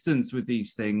resistance with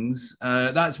these things.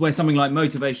 That's where something like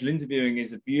motivational interviewing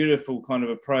is a beautiful kind of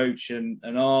approach and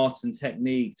an art and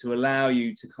technique to allow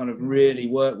you to kind of really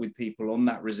work with people on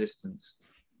that resistance.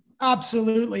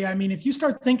 Absolutely. I mean, if you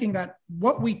start thinking that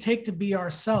what we take to be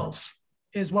ourself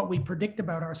is what we predict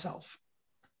about ourself,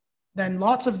 then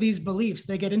lots of these beliefs,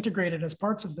 they get integrated as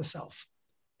parts of the self.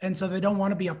 And so they don't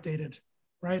want to be updated,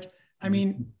 right? I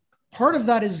mean, part of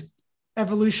that is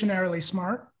evolutionarily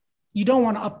smart. You don't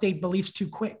want to update beliefs too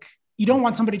quick. You don't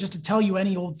want somebody just to tell you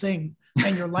any old thing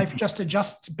and your life just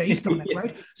adjusts based on it,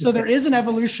 right? So there is an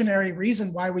evolutionary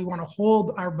reason why we want to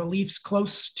hold our beliefs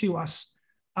close to us.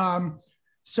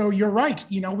 So you're right.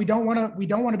 We don't want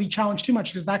to be challenged too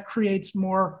much, because that creates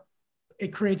more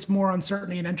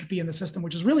uncertainty and entropy in the system,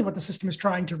 which is really what the system is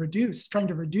trying to reduce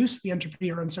the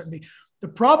entropy or uncertainty. The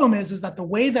problem is that the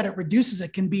way that it reduces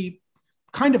it can be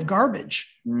kind of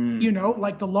garbage.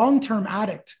 Like the long-term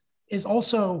addict is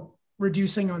also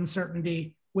reducing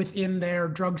uncertainty within their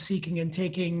drug seeking and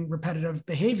taking repetitive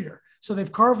behavior. So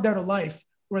they've carved out a life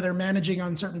where they're managing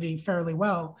uncertainty fairly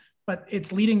well, but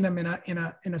it's leading them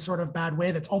in a sort of bad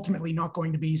way that's ultimately not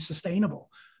going to be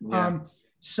sustainable. Yeah.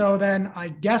 So then I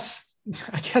guess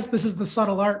this is the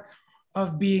subtle art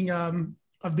of being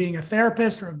a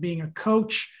therapist or of being a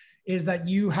coach, is that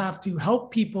you have to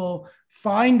help people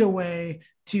find a way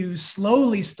to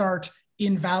slowly start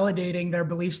invalidating their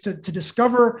beliefs, to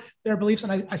discover their beliefs.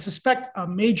 And I suspect a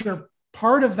major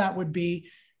part of that would be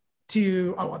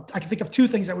I can think of two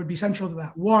things that would be central to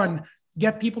that. One,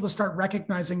 get people to start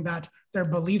recognizing that their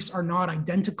beliefs are not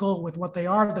identical with what they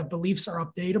are, that beliefs are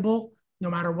updatable no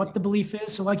matter what the belief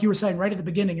is. So like you were saying right at the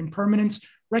beginning, impermanence,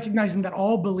 recognizing that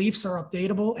all beliefs are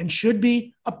updatable and should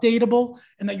be updatable,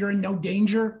 and that you're in no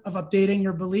danger of updating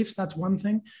your beliefs. That's one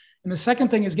thing. And the second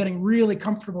thing is getting really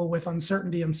comfortable with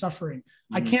uncertainty and suffering.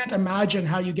 Mm-hmm. I can't imagine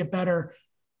how you get better.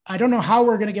 I don't know how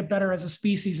we're going to get better as a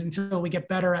species until we get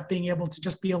better at being able to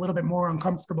just be a little bit more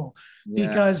uncomfortable,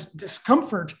 because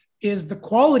discomfort is the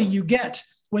quality you get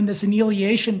when this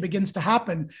annihilation begins to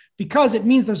happen, because it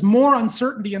means there's more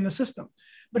uncertainty in the system.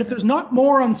 But if there's not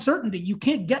more uncertainty, you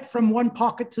can't get from one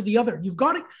pocket to the other.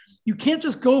 You can't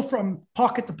just go from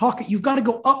pocket to pocket. You've got to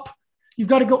go up. You've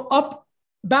got to go up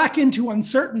back into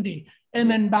uncertainty and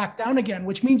then back down again,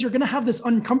 which means you're going to have this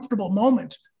uncomfortable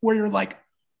moment where you're like,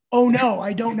 oh no,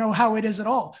 I don't know how it is at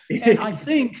all. And I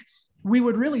think we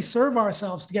would really serve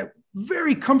ourselves to get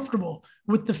very comfortable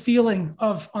with the feeling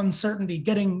of uncertainty,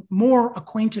 getting more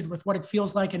acquainted with what it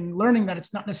feels like, and learning that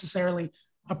it's not necessarily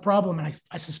a problem. And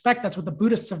I suspect that's what the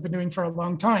Buddhists have been doing for a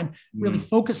long time, really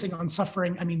focusing on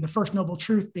suffering. I mean, the first noble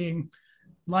truth being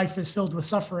life is filled with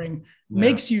suffering,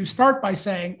 makes you start by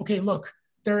saying, okay, look,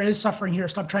 there is suffering here.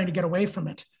 Stop trying to get away from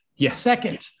it. Yeah.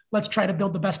 Second, let's try to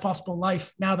build the best possible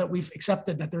life now that we've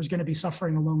accepted that there's going to be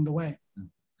suffering along the way.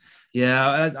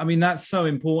 Yeah, I mean, that's so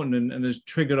important and has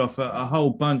triggered off a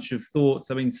whole bunch of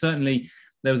thoughts. I mean, certainly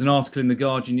there was an article in The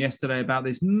Guardian yesterday about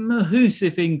this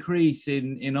massive increase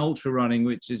in ultra running,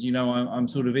 which, as you know, I'm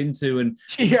sort of into. And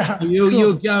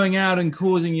you're going out and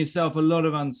causing yourself a lot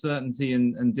of uncertainty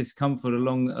and discomfort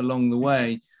along the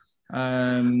way.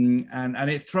 And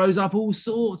it throws up all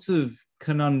sorts of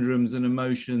conundrums and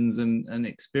emotions and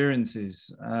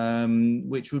experiences,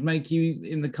 which would make you,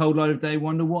 in the cold light of day,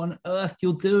 wonder what on earth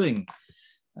you're doing.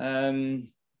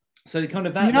 So kind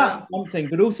of that's one thing,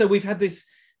 but also we've had these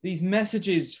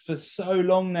messages for so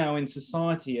long now in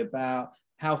society about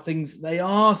how things, they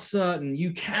are certain,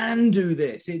 you can do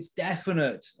this, it's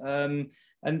definite.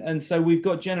 And so we've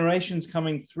got generations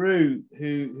coming through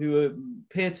who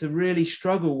appear to really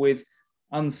struggle with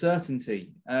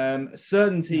uncertainty.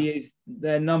 Certainty is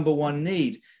their number one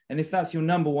need. And if that's your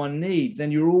number one need,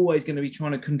 then you're always going to be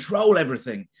trying to control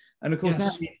everything. And of course,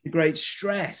 that leads to great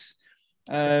stress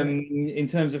in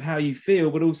terms of how you feel,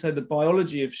 but also the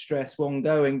biology of stress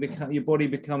ongoing, your body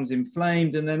becomes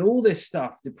inflamed. And then all this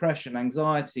stuff, depression,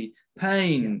 anxiety,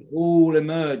 pain, all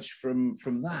emerge from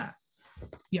that.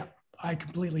 Yeah, I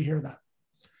completely hear that.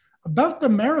 About the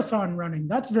marathon running,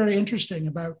 that's very interesting,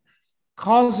 about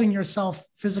causing yourself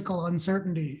physical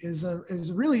uncertainty is a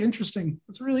really interesting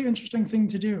thing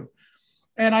to do.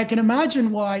 And I can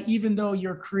imagine why, even though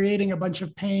you're creating a bunch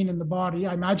of pain in the body,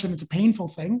 I imagine it's a painful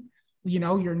thing,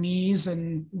 your knees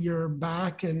and your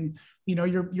back, and,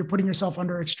 you're putting yourself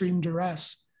under extreme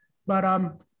duress. But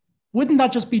wouldn't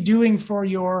that just be doing for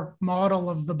your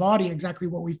model of the body exactly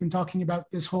what we've been talking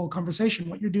about this whole conversation?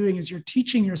 What you're doing is you're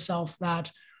teaching yourself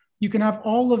that you can have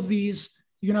all of this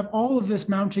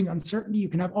mounting uncertainty. You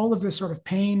can have all of this sort of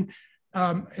pain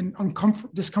and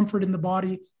discomfort in the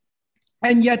body,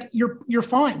 and yet you're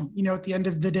fine. At the end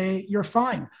of the day, you're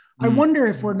fine. I wonder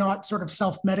if we're not sort of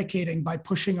self-medicating by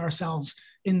pushing ourselves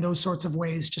in those sorts of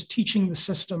ways, just teaching the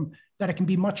system that it can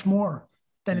be much more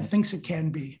than it thinks it can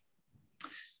be.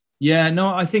 Yeah,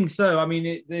 no, I think so. I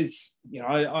mean,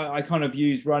 I kind of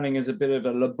use running as a bit of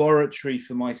a laboratory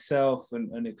for myself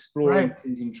and exploring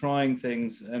things and trying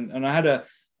things. And I had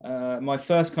my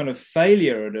first kind of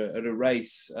failure at a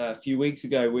race a few weeks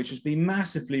ago, which has been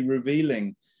massively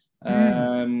revealing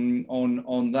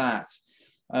on that.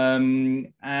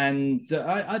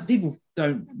 People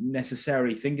don't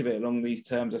necessarily think of it along these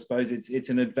terms. I suppose it's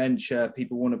an adventure.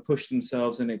 People want to push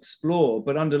themselves and explore,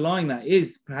 but underlying that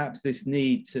is perhaps this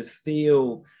need to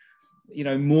feel,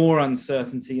 more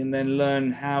uncertainty, and then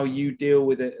learn how you deal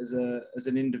with it as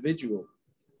an individual.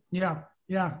 Yeah.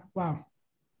 Wow.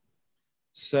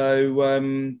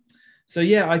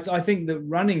 I think that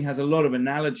running has a lot of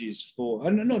analogies for,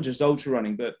 and not just ultra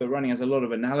running, but running has a lot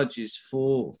of analogies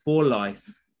for life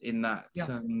in that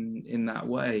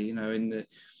way, in the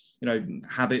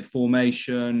habit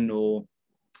formation, or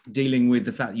dealing with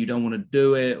the fact that you don't want to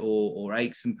do it, or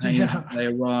aches and pains they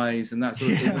arise, and that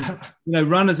sort of thing.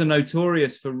 Runners are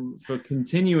notorious for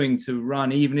continuing to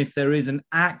run even if there is an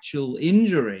actual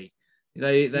injury.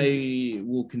 They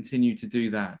will continue to do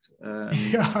that.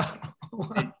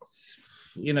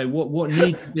 What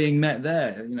needs being met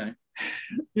there,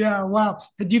 Yeah, wow.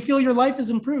 Do you feel your life has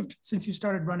improved since you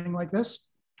started running like this?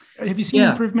 Have you seen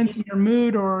improvements in your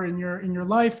mood or in your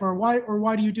life, or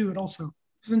why do you do it also?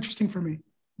 It's interesting for me.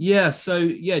 Yeah, so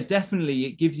definitely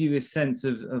it gives you this sense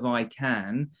of I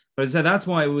can. But so that's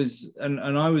why it was, and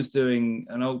I was doing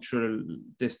an ultra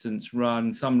distance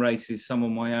run, some races, some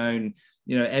on my own,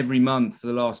 every month for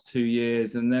the last 2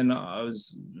 years. And then I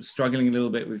was struggling a little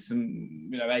bit with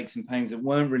some, aches and pains that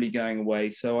weren't really going away.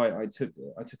 So I took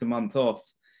a month off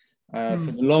for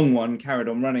the long one, carried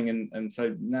on running. And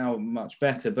so now much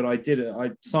better. But I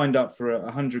signed up for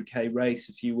a 100K race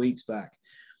a few weeks back.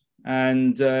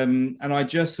 And I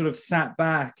just sort of sat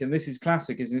back, and this is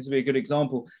classic, isn't it? This would be a good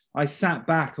example. I sat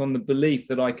back on the belief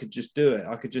that I could just do it.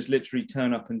 I could just literally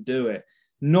turn up and do it.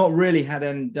 Not really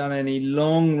done any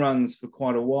long runs for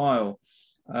quite a while,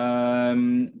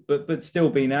 but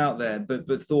still been out there,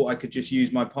 but thought I could just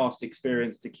use my past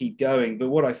experience to keep going. But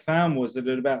what I found was that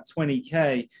at about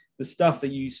 20K, the stuff that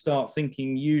you start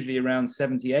thinking usually around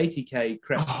 70, 80K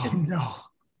crept in. No.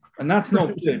 And that's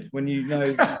not good when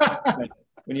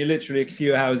when you're literally a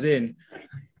few hours in.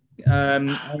 And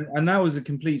that was a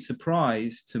complete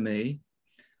surprise to me.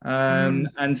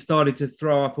 and started to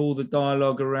throw up all the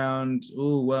dialogue around,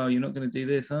 oh, well, you're not going to do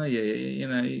this, are you? You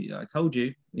know, I told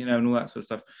you, you know, and all that sort of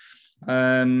stuff.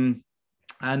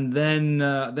 And then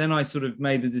I sort of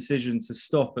made the decision to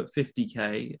stop at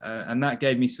 50K, and that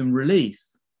gave me some relief.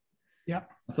 Yeah.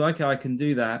 I thought, okay, I can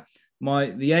do that.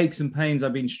 The aches and pains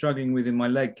I've been struggling with in my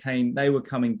leg they were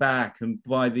coming back. And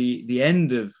by the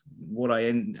end of what I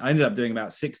ended up doing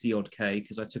about 60 odd K,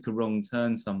 because I took a wrong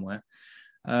turn somewhere,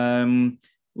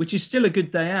 which is still a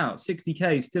good day out.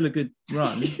 60K is still a good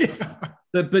run. Yeah.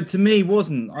 But to me,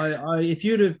 wasn't. If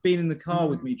you'd have been in the car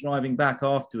with me driving back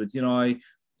afterwards, you know,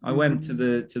 I went to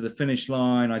the finish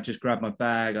line. I just grabbed my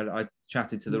bag. I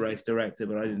chatted to the race director,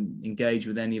 but I didn't engage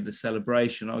with any of the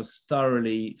celebration. I was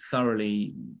thoroughly,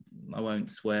 I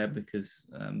won't swear because,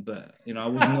 but you know, I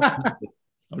was not.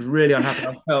 I was really unhappy.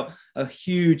 I felt a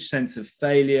huge sense of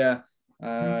failure,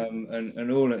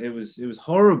 and all. It was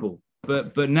horrible.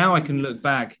 But now I can look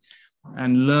back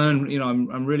and learn. You know,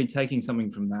 I'm really taking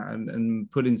something from that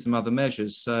and put in some other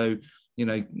measures. So, you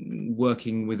know,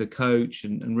 working with a coach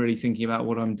and really thinking about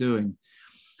what I'm doing.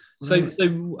 So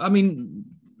I mean,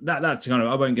 that's kind of,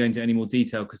 I won't go into any more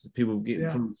detail because people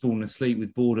get falling asleep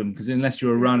with boredom, because unless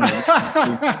you're a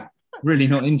runner, really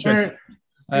not interested.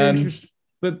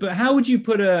 But how would you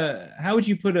put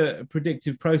a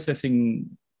predictive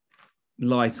processing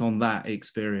light on that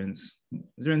experience?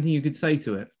 Is there anything you could say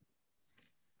to it?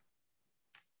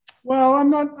 Well,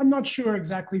 I'm not sure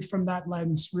exactly from that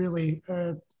lens, really.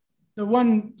 The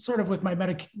one sort of with my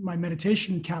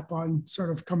meditation cap on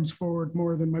sort of comes forward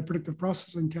more than my predictive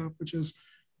processing cap, which is,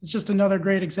 it's just another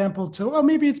great example to, well,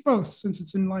 maybe it's both since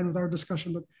it's in line with our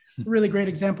discussion, but it's a really great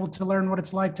example to learn what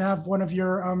it's like to have one of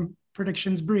your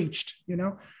predictions breached, you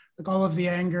know, like all of the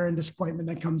anger and disappointment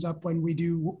that comes up when we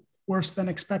do worse than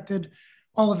expected,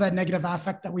 all of that negative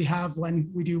affect that we have when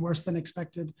we do worse than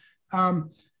expected.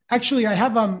 Actually, I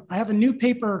have a new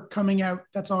paper coming out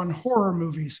that's on horror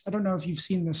movies. I don't know if you've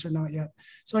seen this or not yet.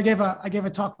 So I gave a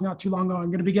talk not too long ago. I'm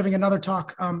going to be giving another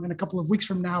talk in a couple of weeks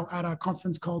from now at a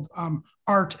conference called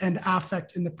Art and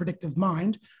Affect in the Predictive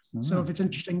Mind. Mm-hmm. So if it's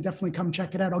interesting, definitely come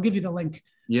check it out. I'll give you the link.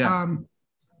 Yeah.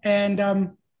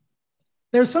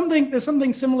 There's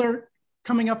something similar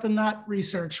coming up in that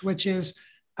research, which is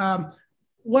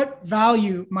what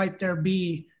value might there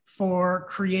be for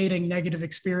creating negative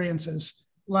experiences?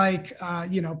 Like,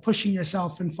 pushing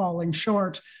yourself and falling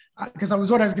short. Because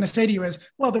what I was going to say to you is,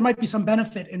 well, there might be some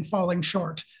benefit in falling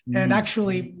short. Mm-hmm. And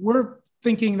actually, we're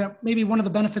thinking that maybe one of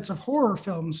the benefits of horror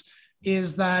films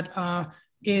is that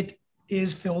it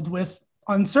is filled with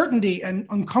uncertainty and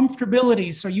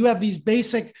uncomfortability. So you have these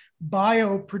basic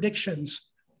bio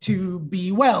predictions to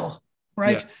be well,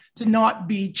 right? Yeah. To not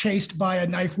be chased by a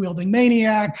knife-wielding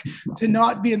maniac, to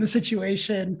not be in the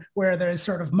situation where there's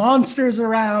sort of monsters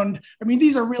around. I mean,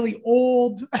 these are really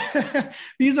old,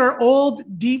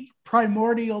 deep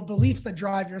primordial beliefs that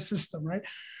drive your system, right?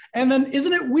 And then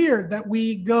isn't it weird that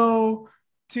we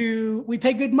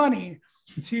pay good money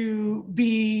to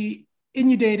be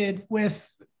inundated with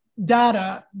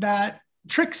data that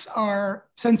tricks our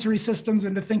sensory systems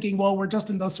into thinking, well, we're just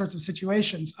in those sorts of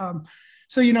situations.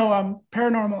 So,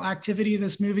 Paranormal Activity,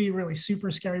 this movie, really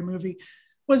super scary movie,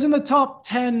 was in the top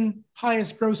 10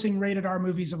 highest grossing rated R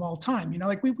movies of all time. You know,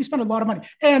 like we spent a lot of money.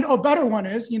 And a better one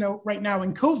is, right now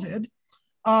in COVID,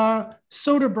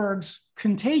 Soderbergh's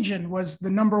Contagion was the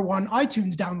 #1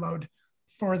 iTunes download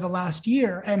for the last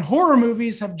year. And horror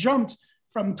movies have jumped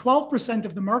from 12%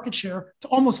 of the market share to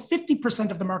almost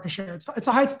 50% of the market share. It's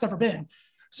the highest it's ever been.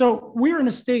 So we're in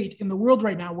a state in the world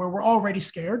right now where we're already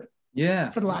scared. Yeah.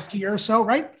 For the last year or so,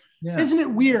 right? Yeah. Isn't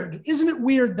it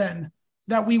weird then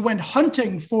that we went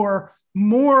hunting for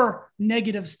more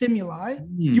negative stimuli?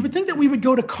 You would think that we would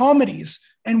go to comedies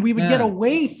and we would get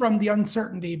away from the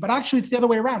uncertainty, but actually it's the other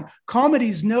way around.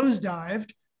 Comedies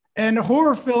nosedived and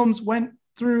horror films went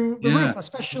through the roof,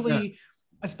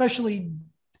 especially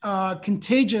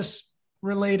contagious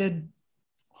related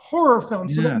horror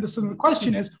films. So the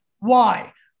question is,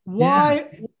 why?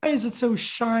 Why is it so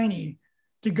shiny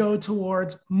to go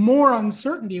towards more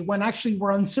uncertainty when actually we're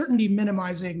uncertainty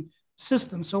minimizing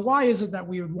systems? So why is it that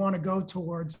we would want to go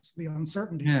towards the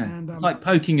uncertainty? Yeah, and, like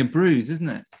poking a bruise, isn't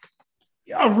it?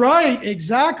 Yeah, right.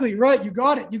 Exactly. Right. You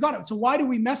got it. So why do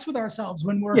we mess with ourselves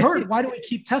when we're hurt? Why do we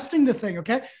keep testing the thing?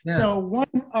 Okay. Yeah. So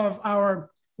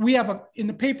in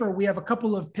the paper, we have a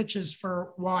couple of pitches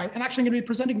for why, and actually I'm going to be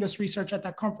presenting this research at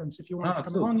that conference. If you want to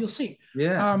come along, you'll see.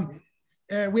 Yeah.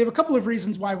 We have a couple of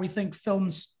reasons why we think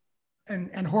films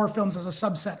and horror films as a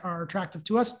subset are attractive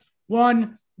to us.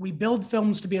 One, we build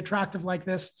films to be attractive like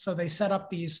this. So they set up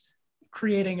these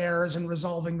creating errors and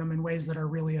resolving them in ways that are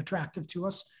really attractive to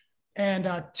us.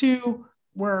 And two,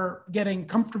 we're getting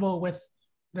comfortable with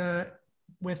the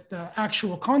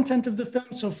actual content of the film.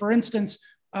 So, for instance,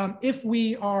 if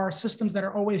we are systems that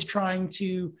are always trying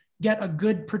to get a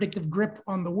good predictive grip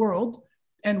on the world,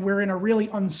 and we're in a really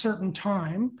uncertain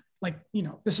time, like,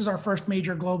 this is our first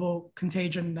major global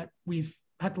contagion that we've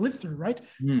had to live through, right?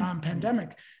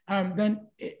 Pandemic. Then,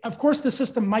 of course, the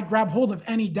system might grab hold of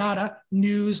any data,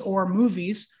 news, or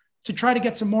movies to try to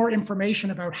get some more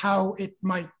information about how it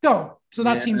might go. So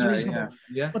that seems reasonable.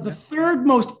 But the third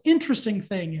most interesting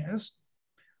thing is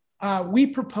we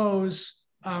propose,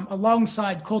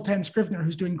 alongside Coltan Scrivener,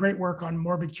 who's doing great work on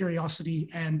morbid curiosity,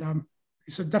 and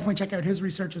so definitely check out his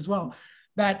research as well,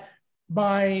 that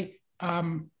by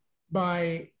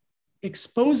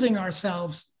exposing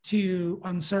ourselves to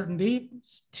uncertainty,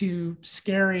 to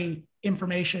scary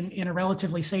information in a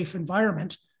relatively safe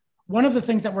environment, one of the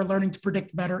things that we're learning to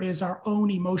predict better is our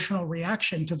own emotional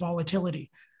reaction to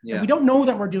volatility. Yeah. We don't know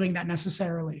that we're doing that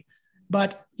necessarily,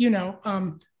 but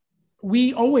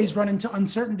we always run into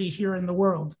uncertainty here in the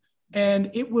world,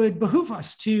 and it would behoove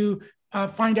us to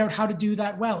find out how to do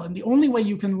that well. And the only way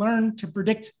you can learn to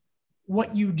predict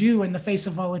what you do in the face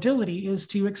of volatility is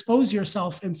to expose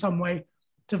yourself in some way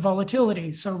to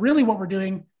volatility. So really what we're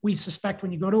doing, we suspect,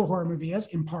 when you go to a horror movie, is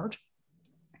in part,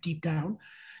 deep down,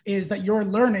 is that you're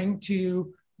learning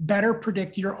to better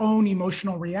predict your own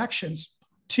emotional reactions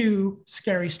to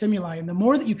scary stimuli. And the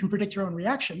more that you can predict your own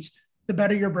reactions, the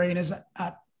better your brain is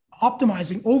at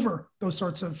optimizing over those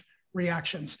sorts of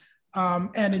reactions.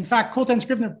 And in fact, Coltan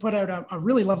Scrivener put out a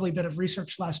really lovely bit of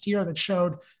research last year that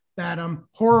showed that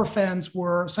horror fans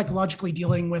were psychologically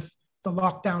dealing with the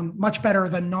lockdown much better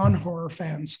than non-horror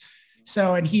fans.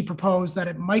 So, and he proposed that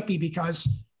it might be because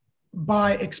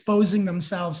by exposing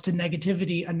themselves to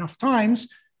negativity enough times,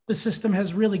 the system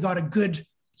has really got a good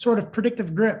sort of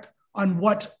predictive grip on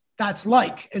what that's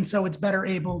like. And so it's better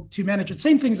able to manage it.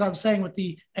 Same thing as I was saying with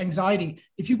the anxiety.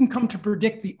 If you can come to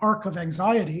predict the arc of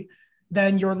anxiety,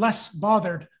 then you're less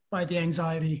bothered by the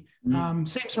anxiety.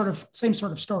 Same sort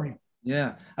of story.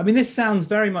 Yeah. I mean, this sounds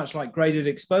very much like graded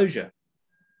exposure.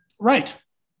 Right.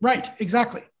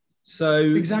 Exactly. So,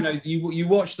 you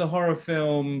watch the horror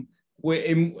film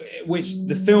in which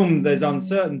the film, there's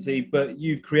uncertainty, but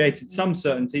you've created some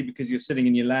certainty because you're sitting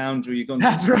in your lounge, or you've gone.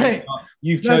 That's right.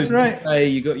 You've chosen to say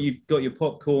you've got your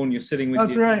popcorn, you're sitting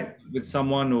with with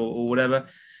someone or whatever,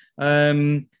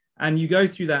 and you go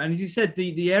through that. And as you said,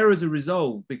 the errors are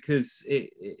resolved because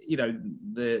the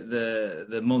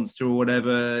monster or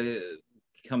whatever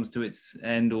comes to its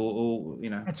end, or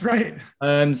That's right.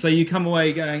 So you come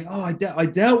away going, oh, I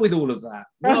dealt with all of that.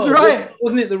 That's right.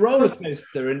 Wasn't it the roller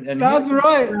coaster? And that's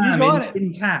right. You got it.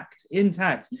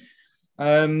 Intact.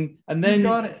 And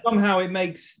then somehow it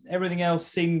makes everything else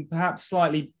seem perhaps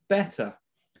slightly better,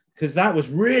 because that was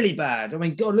really bad. I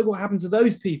mean, God, look what happened to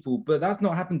those people, but that's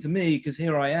not happened to me because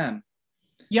here I am.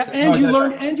 Yeah, so,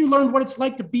 and you learned what it's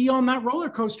like to be on that roller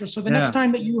coaster. So the next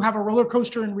time that you have a roller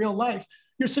coaster in real life,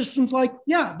 your system's like,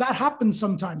 yeah, that happens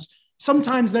sometimes.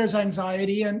 Sometimes there's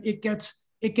anxiety, and it gets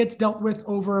dealt with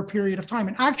over a period of time.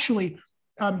 And actually,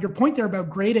 your point there about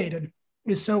gradated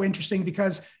is so interesting,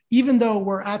 because even though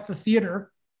we're at the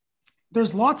theater,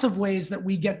 there's lots of ways that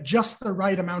we get just the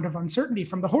right amount of uncertainty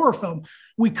from the horror film.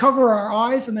 We cover our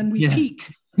eyes and then we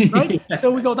peek. Right? Yeah.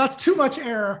 So we go, that's too much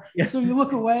air. Yeah. So you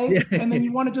look away and then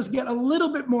you want to just get a little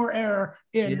bit more air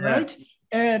in, right?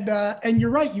 And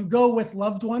you're right, you go with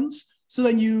loved ones. So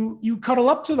then you cuddle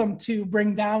up to them to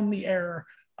bring down the air.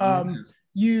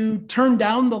 You turn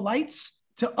down the lights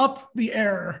to up the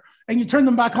air, and you turn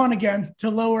them back on again to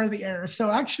lower the air. So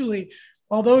actually,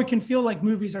 although it can feel like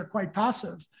movies are quite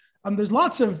passive, there's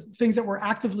lots of things that we're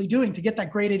actively doing to get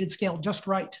that gradated scale just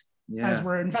right. As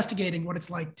we're investigating what it's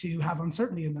like to have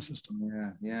uncertainty in the system.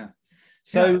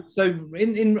 So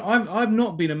I've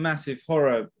not been a massive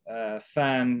horror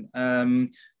fan.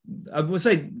 I would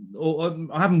say, or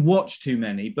I haven't watched too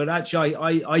many, but actually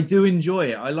I do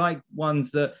enjoy it. I like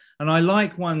ones that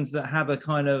have a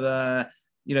kind of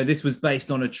this was based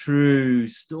on a true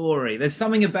story. There's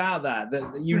something about that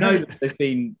that there's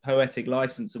been poetic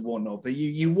license and whatnot, but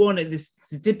you want it.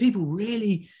 Did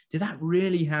that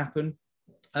really happen?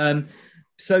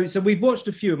 So we've watched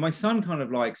a few, and my son kind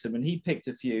of likes them, and he picked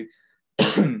a few.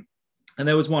 And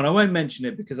there was one, I won't mention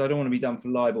it because I don't want to be done for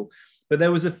libel, but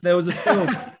there was a film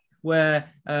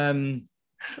where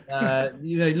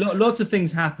lots of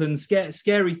things happen,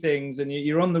 scary things, and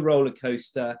you're on the roller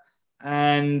coaster,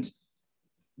 and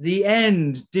the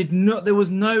end there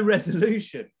was no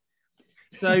resolution.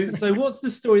 So what's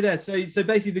the story there? So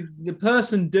basically the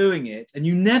person doing it, and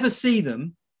you never see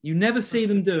them, You never see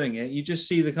them doing it. You just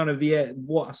see the kind of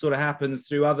what sort of happens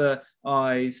through other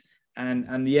eyes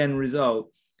and the end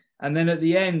result. And then at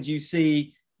the end, you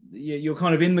see you're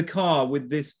kind of in the car with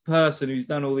this person who's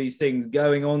done all these things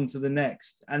going on to the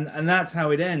next. And that's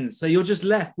how it ends. So you're just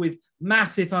left with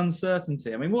massive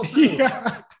uncertainty. I mean, what's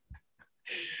that?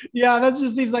 Yeah, that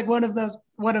just seems like one of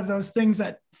those things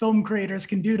that film creators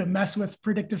can do to mess with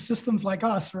predictive systems like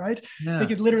us, right? Yeah. They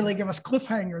could literally give us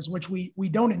cliffhangers, which we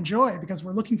don't enjoy because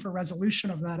we're looking for resolution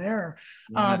of that error.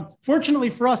 Yeah. Fortunately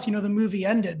for us, the movie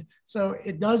ended, so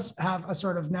it does have a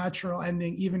sort of natural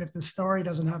ending. Even if the story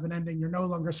doesn't have an ending, you're no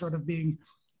longer sort of being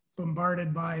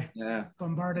bombarded by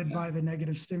the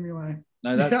negative stimuli.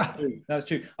 No, that's true. That's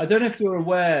true. I don't know if you're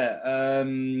aware.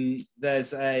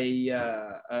 There's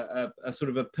a sort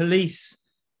of a police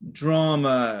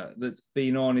drama that's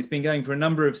been on. It's been going for a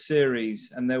number of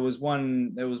series, and there was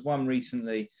one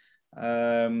recently,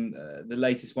 the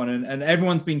latest one, and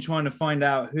everyone's been trying to find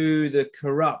out who the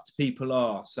corrupt people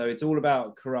are. So it's all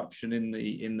about corruption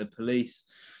in the police.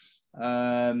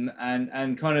 And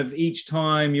kind of each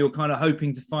time you're kind of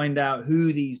hoping to find out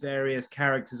who these various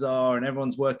characters are, and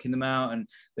everyone's working them out. And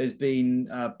there's been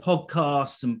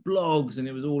podcasts and blogs, and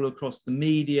it was all across the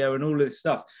media and all of this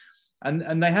stuff.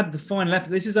 And they had the final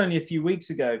episode. This is only a few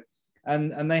weeks ago,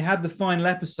 and they had the final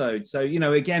episode. So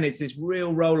again, it's this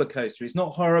real roller coaster. It's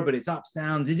not horror, but it's ups,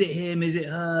 downs. Is it him? Is it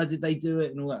her? Did they do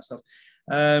it? And all that stuff.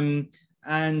 And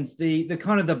the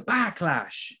kind of the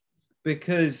backlash,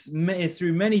 because in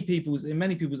many people's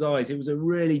eyes, it was a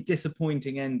really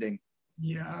disappointing ending.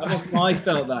 Yeah, I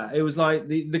felt that it was like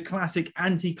the classic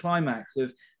anti-climax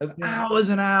of hours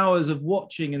and hours of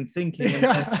watching and thinking.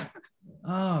 And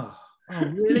oh,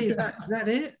 really? Is that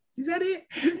it? Is that it?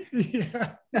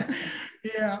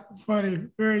 Yeah, funny,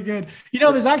 very good.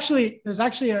 There's actually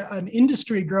an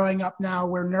industry growing up now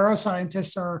where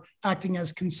neuroscientists are acting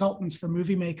as consultants for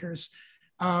movie makers.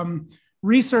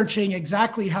 Researching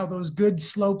exactly how those good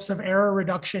slopes of error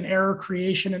reduction, error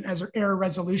creation, and error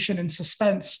resolution and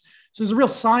suspense. So there's a real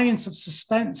science of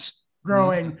suspense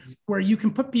growing where you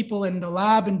can put people in the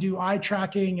lab and do eye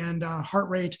tracking and heart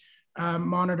rate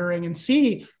monitoring and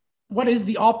see what is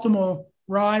the optimal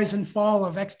rise and fall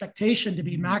of expectation to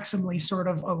be maximally sort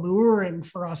of alluring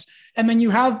for us. And then you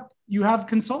have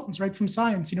consultants right from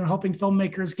science, helping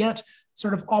filmmakers get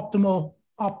sort of optimal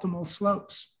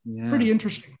slopes. Yeah. Pretty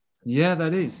interesting. Yeah,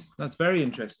 that's very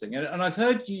interesting. And I've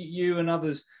heard you and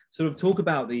others sort of talk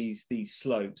about these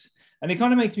slopes, and it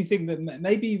kind of makes me think that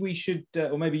maybe we should,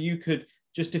 or maybe you could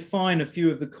just define a few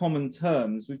of the common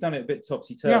terms. We've done it a bit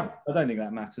topsy-turvy. Yeah. I don't think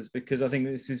that matters because I think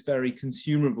this is very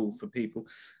consumable for people.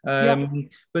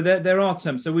 But there are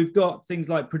terms. So we've got things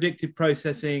like predictive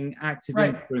processing, active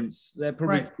inference. They're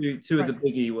probably two of the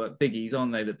biggies,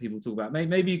 aren't they, that people talk about.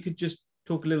 Maybe you could just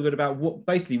talk a little bit about what.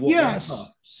 Yes.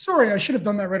 Sorry, I should have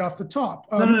done that right off the top.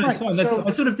 No, it's fine. I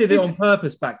sort of did it on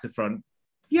purpose, back to front.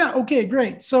 Yeah. Okay.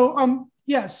 Great. So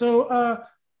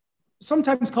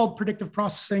sometimes called predictive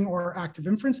processing or active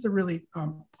inference. They're really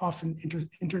often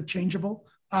interchangeable,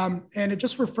 and it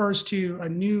just refers to a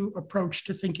new approach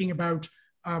to thinking about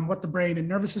what the brain and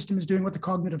nervous system is doing, what the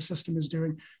cognitive system is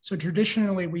doing. So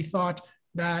traditionally, we thought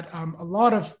that a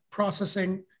lot of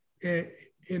processing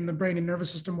in the brain and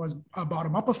nervous system was a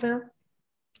bottom-up affair.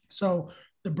 So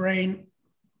the brain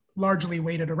largely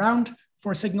waited around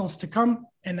for signals to come,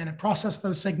 and then it processed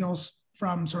those signals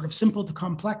from sort of simple to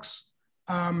complex.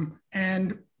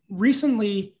 And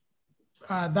recently,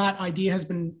 that idea has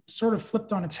been sort of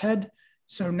flipped on its head.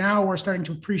 So now we're starting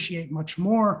to appreciate much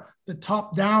more the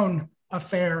top-down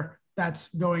affair that's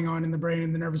going on in the brain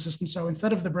and the nervous system. So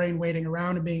instead of the brain waiting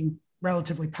around and being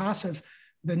relatively passive,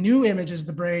 the new image is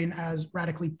the brain as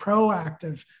radically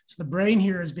proactive. So the brain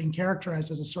here is being characterized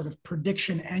as a sort of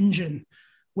prediction engine,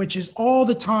 which is all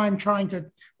the time trying to,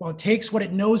 it takes what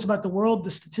it knows about the world, the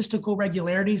statistical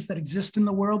regularities that exist in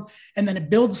the world, and then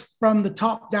it builds from the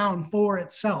top down for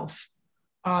itself,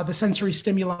 the sensory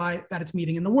stimuli that it's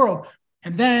meeting in the world.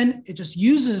 And then it just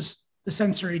uses the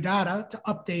sensory data to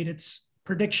update its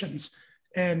predictions.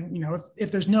 And, if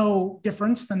there's no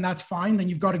difference, then that's fine. Then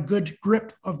you've got a good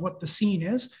grip of what the scene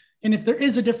is. And if there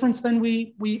is a difference, then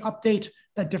we update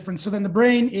that difference. So then the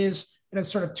brain it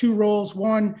has sort of two roles.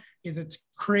 One is it's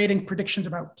creating predictions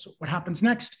about what happens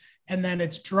next. And then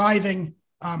it's driving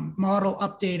model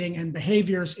updating and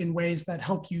behaviors in ways that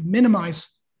help you minimize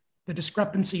the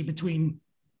discrepancy between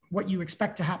what you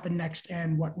expect to happen next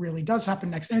and what really does happen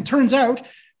next. And it turns out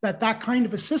that kind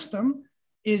of a system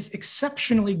is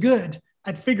exceptionally good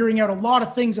at figuring out a lot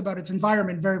of things about its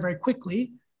environment very, very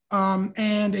quickly.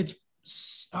 And it's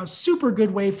a super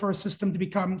good way for a system to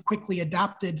become quickly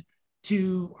adapted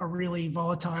to a really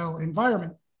volatile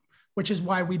environment, which is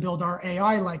why we build our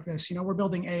AI like this. We're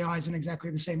building AIs in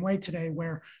exactly the same way today,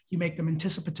 where you make them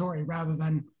anticipatory rather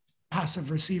than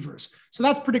passive receivers. So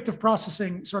that's predictive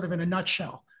processing sort of in a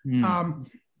nutshell.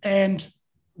 And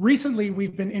recently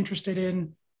we've been interested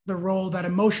in the role that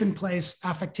emotion plays,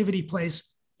 affectivity plays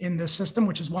in this system,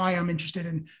 which is why I'm interested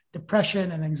in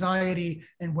depression and anxiety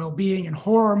and well-being and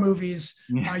horror movies.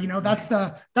 That's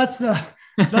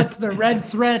the red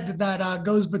thread that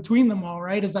goes between them all,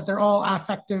 right? Is that they're all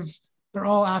affective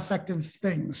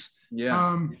things.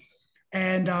 Yeah.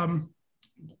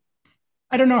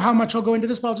 I don't know how much I'll go into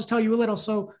this, but I'll just tell you a little.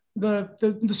 So the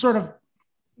sort of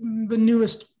the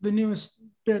newest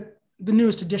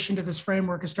addition to this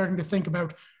framework is starting to think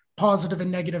about positive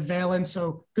and negative valence,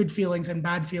 so good feelings and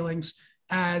bad feelings,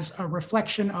 as a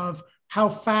reflection of how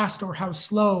fast or how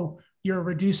slow you're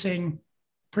reducing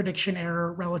prediction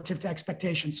error relative to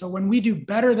expectation. So when we do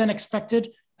better than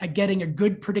expected at getting a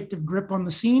good predictive grip on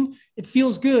the scene, it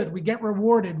feels good. We get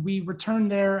rewarded. We return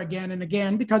there again and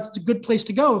again because it's a good place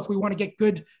to go if we want to get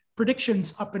good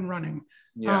predictions up and running.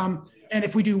 Yeah. And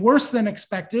if we do worse than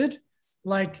expected,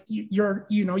 like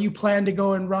you plan to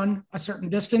go and run a certain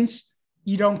distance,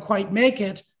 you don't quite make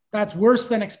it, that's worse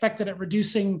than expected at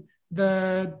reducing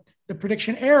the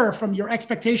prediction error from your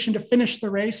expectation to finish the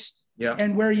race. Yeah.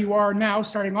 And where you are now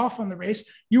starting off on the race.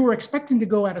 You were expecting to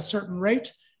go at a certain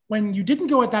rate. When you didn't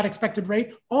go at that expected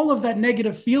rate, all of that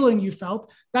negative feeling you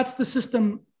felt, that's the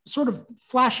system sort of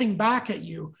flashing back at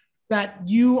you that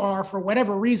you are, for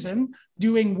whatever reason,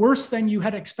 doing worse than you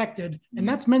had expected. And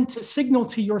that's meant to signal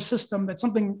to your system that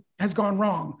something has gone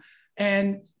wrong.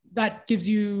 And that gives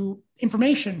you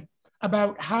information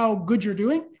about how good you're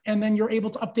doing. And then you're able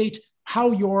to update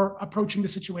how you're approaching the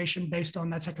situation based on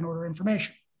that second order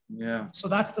information. Yeah. So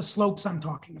that's the slopes I'm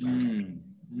talking about.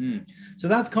 So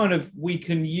that's kind of, we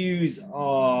can use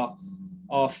our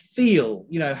feel,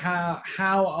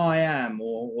 how I am,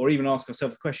 or even ask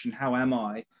ourselves the question, how am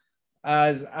I,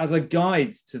 as a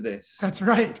guide to this. That's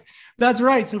right.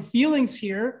 So feelings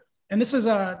here, and this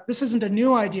isn't a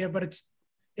new idea, but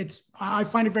I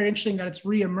find it very interesting that it's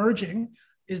re-emerging,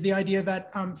 is the idea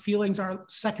that feelings are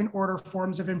second order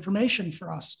forms of information for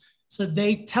us. So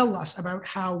they tell us about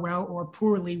how well or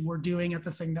poorly we're doing at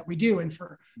the thing that we do. And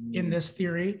in this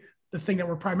theory, the thing that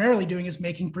we're primarily doing is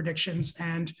making predictions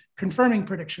and confirming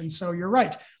predictions. So you're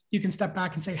right. You can step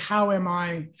back and say, how am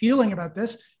I feeling about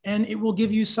this? And it will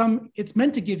give you it's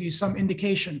meant to give you some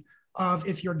indication of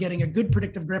if you're getting a good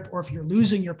predictive grip or if you're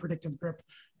losing your predictive grip.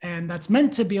 And that's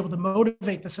meant to be able to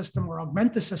motivate the system or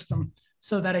augment the system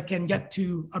so that it can get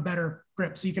to a better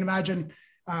grip. So you can imagine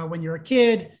when you're a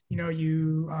kid,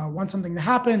 you want something to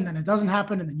happen, then it doesn't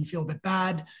happen, and then you feel a bit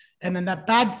bad. And then that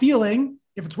bad feeling,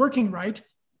 if it's working right,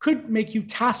 could make you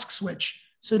task switch.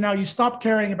 So now you stop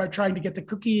caring about trying to get the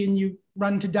cookie and you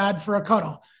run to dad for a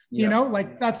cuddle. Yeah.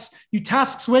 You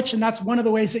task switch, and that's one of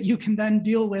the ways that you can then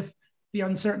deal with the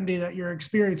uncertainty that you're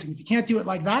experiencing. If you can't do it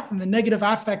like that, then the negative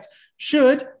affect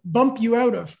should bump you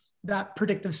out of that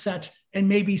predictive set and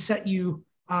maybe set you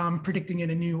predicting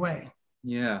in a new way.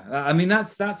 Yeah, I mean that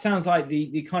sounds like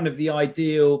the kind of the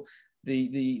ideal,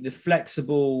 the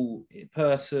flexible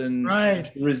person,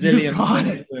 right? Resilient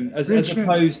person, as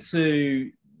opposed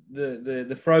to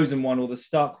the frozen one or the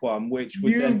stuck one, which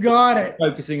would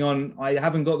focusing on, I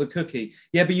haven't got the cookie.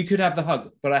 Yeah, but you could have the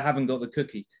hug, but I haven't got the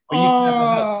cookie. Or you could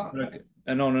have the hug,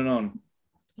 and on and on.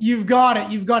 You've got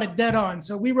it dead on.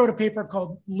 So we wrote a paper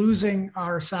called Losing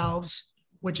Ourselves,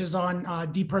 which is on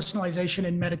depersonalization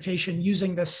and meditation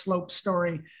using this slope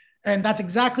story. And that's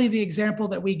exactly the example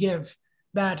that we give,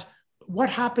 that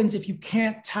what happens if you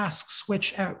can't task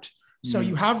switch out? So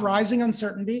you have rising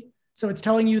uncertainty. So it's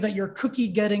telling you that your cookie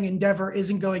getting endeavor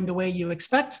isn't going the way you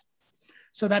expect.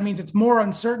 So that means it's more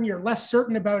uncertain. You're less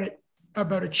certain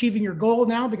about achieving your goal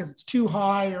now because it's too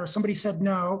high or somebody said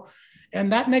no.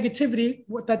 And that negativity,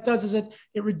 what that does is it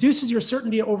reduces your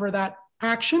certainty over that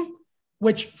action,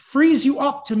 which frees you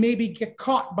up to maybe get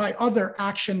caught by other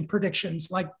action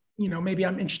predictions. Like, maybe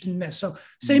I'm interested in this. So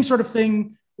same sort of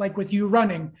thing, like with you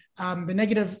running, the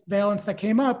negative valence that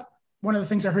came up. One of the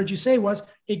things I heard you say was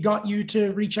it got you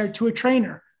to reach out to a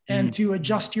trainer and to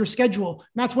adjust your schedule.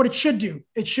 And that's what it should do.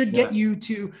 It should get you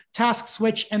to task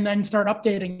switch and then start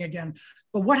updating again.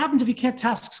 But what happens if you can't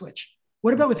task switch?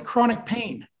 What about with chronic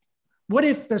pain? What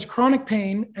if there's chronic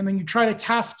pain and then you try to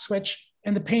task switch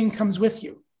and the pain comes with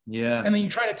you? Yeah. And then you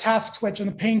try to task switch and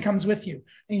the pain comes with you.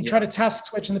 And you try to task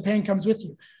switch and the pain comes with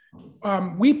you.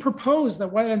 We propose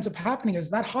that what ends up happening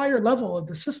is that higher level of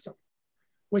the system,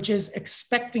 which is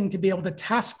expecting to be able to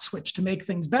task switch to make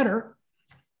things better,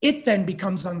 it then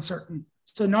becomes uncertain.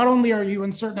 So not only are you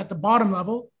uncertain at the bottom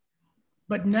level,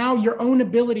 but now your own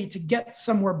ability to get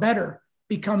somewhere better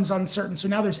becomes uncertain. So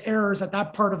now there's errors at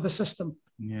that part of the system.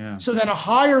 Yeah. So then a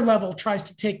higher level tries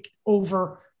to take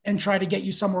over and try to get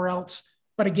you somewhere else.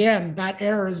 But again, that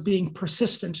error is being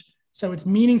persistent. So it's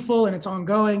meaningful and it's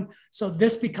ongoing. So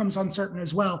this becomes uncertain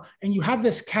as well. And you have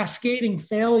this cascading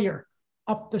failure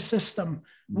up the system,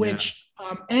 which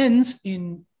ends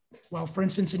in, well, for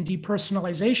instance, in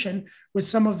depersonalization with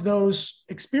some of those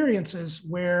experiences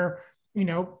where, you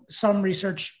know, some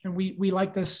research, and we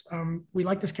like this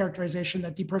characterization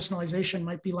that depersonalization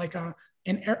might be like an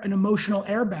emotional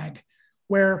airbag,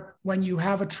 where when you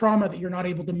have a trauma that you're not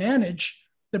able to manage,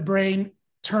 the brain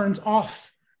turns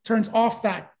off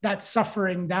that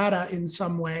suffering data in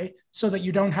some way so that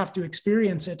you don't have to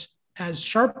experience it as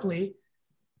sharply.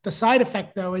 The side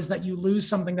effect, though, is that you lose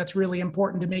something that's really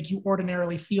important to make you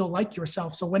ordinarily feel like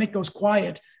yourself. So when it goes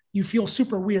quiet, you feel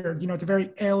super weird. You know, it's a very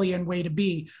alien way to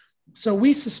be. So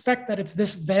we suspect that it's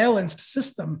this valenced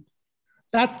system.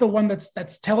 That's the one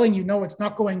that's telling you, no, it's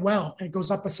not going well. And it goes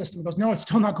up a system. It goes, no, it's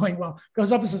still not going well. It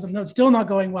goes up a system. No, it's still not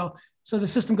going well. So the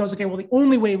system goes, okay, well, the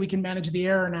only way we can manage the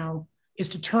error now is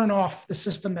to turn off the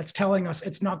system that's telling us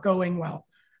it's not going well.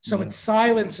 So it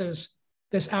silences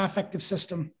this affective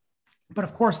system. But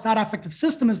of course, that affective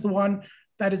system is the one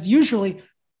that is usually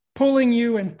pulling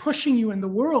you and pushing you in the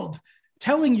world,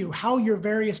 telling you how your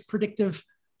various predictive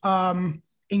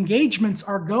engagements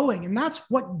are going. And that's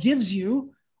what gives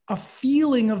you a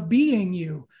feeling of being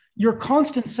you, your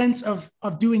constant sense of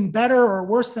doing better or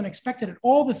worse than expected, and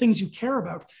all the things you care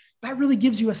about. That really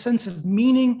gives you a sense of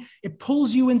meaning. It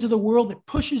pulls you into the world. It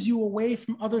pushes you away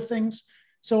from other things.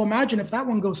 So imagine if that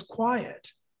one goes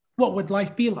quiet, what would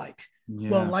life be like?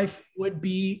 Yeah. Well, life would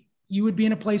be, you would be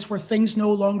in a place where things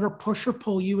no longer push or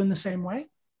pull you in the same way.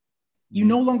 You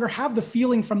no longer have the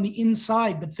feeling from the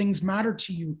inside that things matter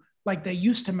to you like they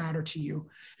used to matter to you.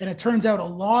 And it turns out a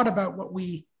lot about what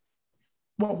we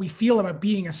feel about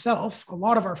being a self, a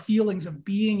lot of our feelings of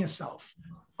being a self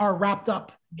are wrapped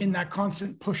up in that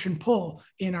constant push and pull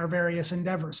in our various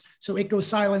endeavors. So it goes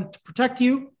silent to protect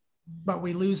you, but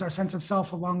we lose our sense of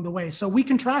self along the way. So we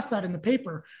contrast that in the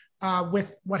paper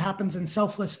with what happens in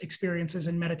selfless experiences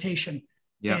in meditation.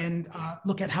 Yeah. And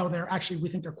look at how we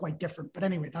think they're quite different. But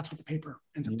anyway, that's what the paper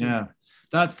ends up doing. Yeah,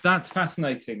 that's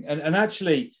fascinating. And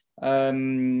actually,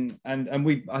 and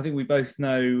I think we both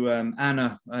know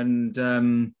Anna,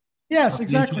 and yes,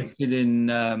 exactly. Interested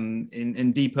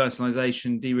in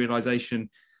depersonalization, derealization,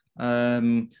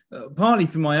 partly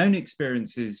from my own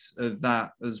experiences of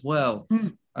that as well.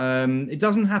 It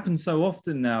doesn't happen so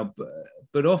often now,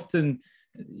 but often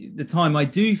the time I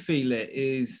do feel it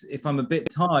is if I'm a bit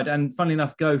tired and, funnily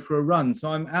enough, go for a run. So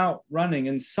I'm out running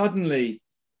and suddenly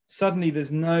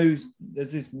there's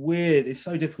this weird, it's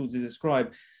so difficult to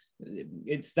describe.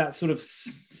 It's that sort of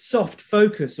soft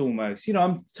focus almost. You know,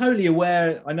 I'm totally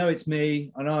aware. I know it's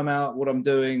me. I know I'm out, what I'm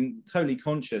doing, totally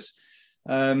conscious.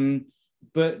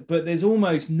 But there's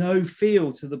almost no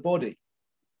feel to the body.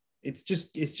 It's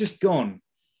just gone.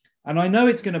 And I know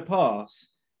it's going to pass.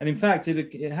 And in fact,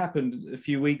 it happened a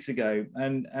few weeks ago,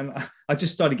 and I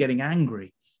just started getting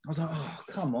angry. I was like, oh,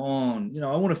 come on. You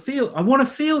know, I want to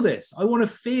feel this. I want to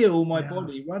feel my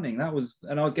body running. And I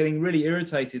was getting really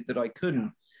irritated that I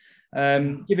couldn't.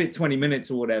 Give it 20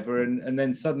 minutes or whatever. And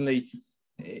then suddenly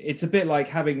it's a bit like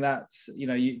having that, you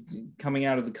know, you coming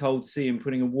out of the cold sea and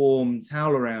putting a warm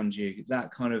towel around you,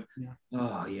 that kind of,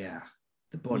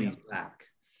 the body's back.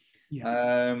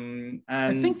 Yeah. And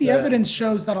I think the evidence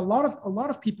shows that a lot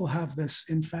of people have this,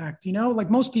 in fact, you know, like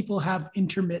most people have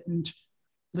intermittent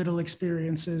little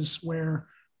experiences where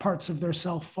parts of their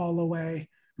self fall away.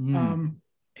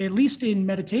 At least in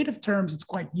meditative terms, it's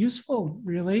quite useful,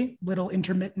 really, little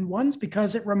intermittent ones,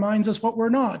 because it reminds us what we're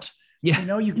not. Yeah. You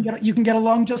know, you can get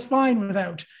along just fine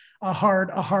without a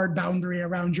hard boundary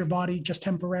around your body just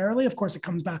temporarily. Of course, it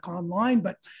comes back online,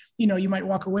 but you know, you might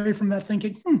walk away from that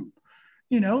thinking,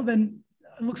 you know, then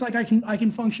it looks like I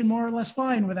can function more or less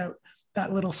fine without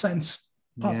that little sense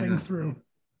popping through.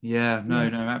 Yeah, no,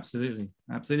 absolutely.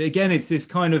 Again, it's this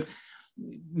kind of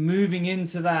moving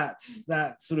into that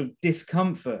sort of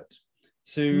discomfort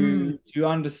to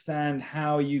understand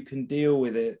how you can deal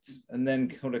with it, and then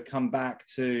kind of come back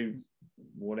to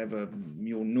whatever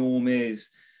your norm is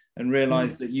and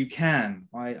realize that you can.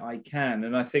 I can.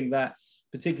 And I think that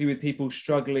particularly with people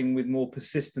struggling with more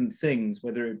persistent things,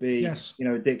 whether it be you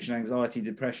know, addiction, anxiety,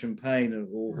 depression, pain,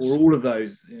 or all of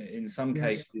those in some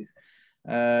cases,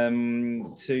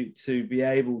 to be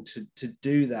able to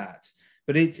do that.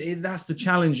 But that's the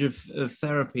challenge of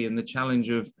therapy, and the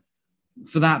challenge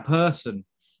for that person.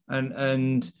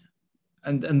 And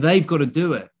and they've got to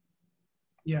do it.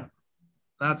 Yeah.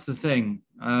 That's the thing.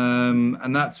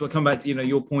 And that's what come back to,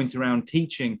 your point around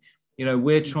teaching.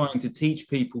 We're trying to teach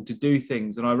people to do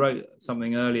things. And I wrote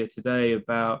something earlier today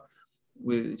about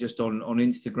just on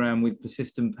Instagram with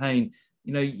persistent pain.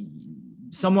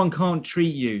 Someone can't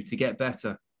treat you to get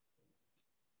better.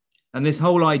 And this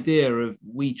whole idea of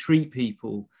we treat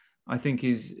people, I think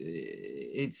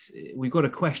we've got to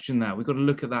question that. We've got to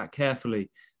look at that carefully,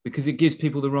 because it gives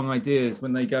people the wrong ideas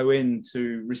when they go in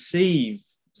to receive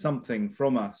something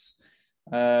from us,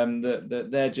 that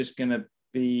they're just going to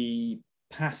be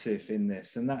passive in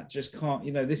this, and that just can't.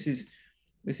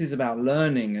 This is about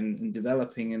learning and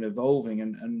developing and evolving,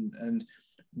 and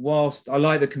whilst I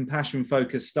like the compassion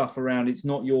focused stuff around it's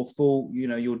not your fault,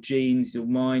 your genes, your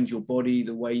mind, your body,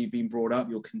 the way you've been brought up,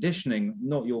 your conditioning,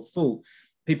 not your fault.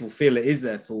 People feel it is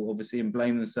their fault, obviously, and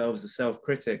blame themselves. The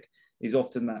self-critic is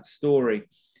often that story.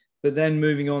 But then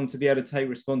moving on to be able to take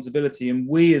responsibility. And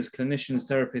we as clinicians,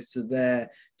 therapists are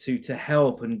there to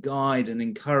help and guide and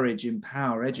encourage,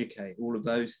 empower, educate, all of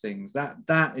those things.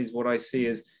 That is what I see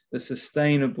as the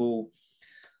sustainable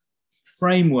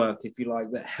framework, if you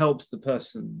like, that helps the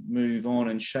person move on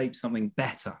and shape something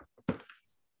better.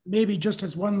 Maybe just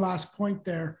as one last point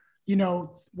there,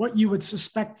 what you would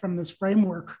suspect from this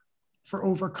framework for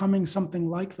overcoming something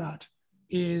like that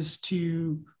is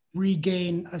to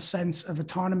regain a sense of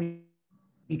autonomy,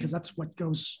 because that's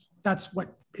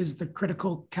what is the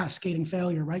critical cascading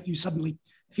failure, right? You suddenly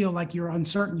feel like you're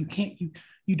uncertain.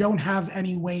 You don't have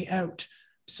any way out.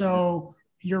 So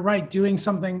you're right. Doing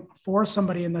something for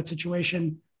somebody in that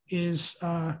situation is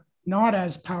not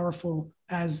as powerful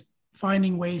as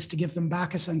finding ways to give them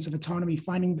back a sense of autonomy.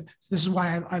 This is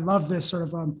why I love this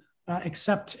sort of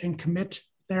accept and commit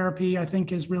therapy. I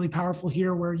think is really powerful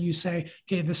here, where you say,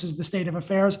 okay, this is the state of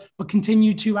affairs, but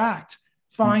continue to act.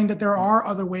 Find that there are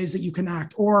other ways that you can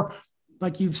act, or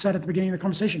like you've said at the beginning of the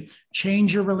conversation,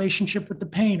 change your relationship with the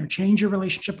pain, or change your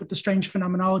relationship with the strange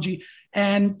phenomenology,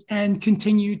 and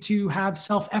continue to have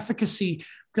self-efficacy,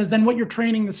 because then what you're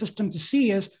training the system to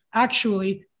see is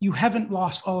actually you haven't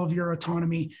lost all of your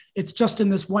autonomy. It's just in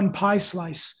this one pie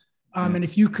slice. And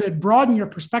if you could broaden your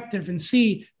perspective and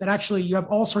see that actually you have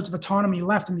all sorts of autonomy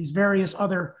left in these various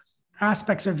other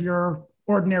aspects of your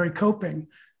ordinary coping,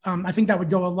 I think that would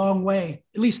go a long way.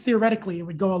 At least theoretically, it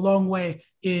would go a long way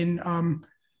in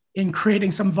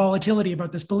creating some volatility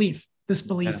about this belief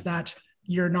that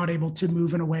you're not able to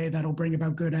move in a way that'll bring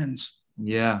about good ends.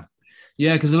 Yeah.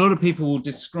 Yeah, because a lot of people will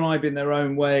describe in their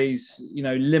own ways,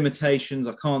 limitations.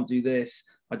 I can't do this.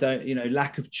 I don't,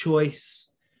 lack of choice.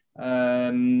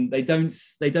 They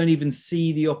don't even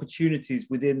see the opportunities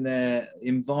within their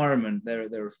environment, their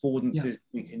affordances.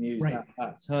 We can use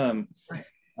that term. Right.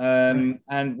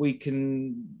 And we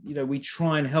can, we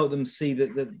try and help them see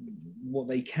that what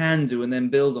they can do and then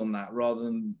build on that, rather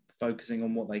than focusing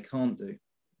on what they can't do.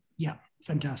 Yeah,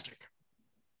 fantastic.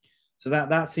 So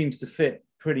that seems to fit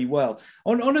pretty well.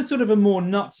 On a sort of a more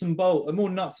nuts and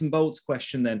bolts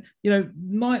question then,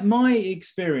 my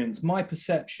experience, my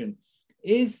perception,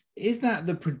 is that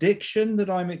the prediction that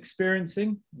I'm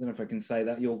experiencing? I don't know if I can say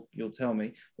that, you'll tell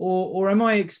me, or am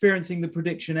I experiencing the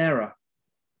prediction error,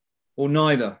 or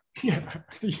neither? Yeah.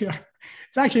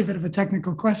 It's actually a bit of a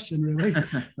technical question, really.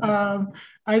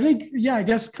 I think, I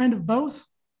guess kind of both.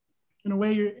 In a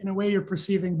way, you're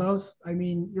perceiving both. I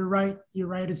mean, you're right.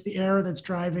 It's the error that's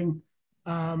driving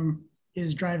the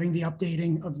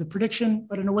updating of the prediction,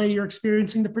 but in a way, you're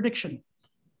experiencing the prediction.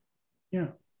 Yeah.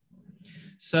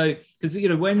 So, because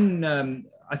when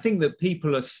I think that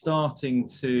people are starting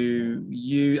to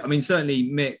use, I mean, certainly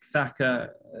Mick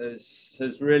Thacker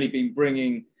has really been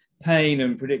bringing pain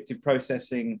and predictive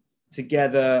processing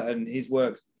together, and his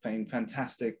work's been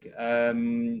fantastic.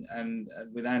 And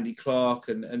with Andy Clark,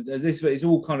 and this is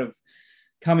all kind of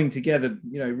coming together,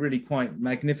 really quite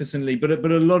magnificently. But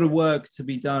a lot of work to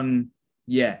be done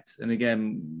yet. And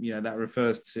again, that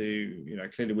refers to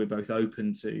clearly we're both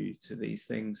open to these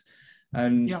things.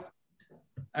 And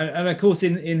of course,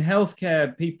 in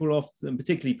healthcare, people often,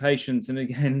 particularly patients, and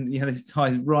again, this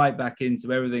ties right back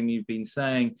into everything you've been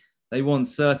saying, they want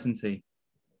certainty.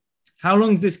 How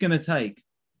long is this going to take?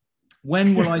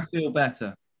 When will I feel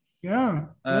better? Yeah,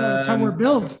 that's how we're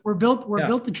built. We're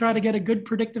built to try to get a good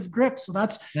predictive grip. So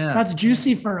that's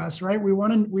juicy for us, right? We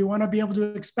want to be able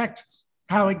to expect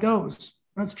how it goes.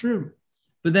 That's true.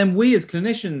 But then we as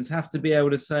clinicians have to be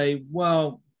able to say,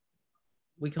 well,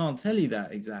 we can't tell you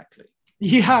that exactly.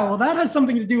 Yeah, well, that has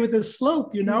something to do with this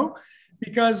slope,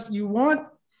 because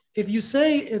if you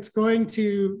say it's going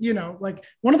to, like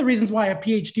one of the reasons why a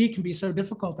PhD can be so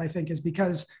difficult, I think, is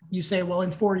because you say, well,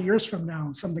 in 4 years from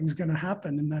now, something's going to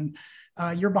happen. And then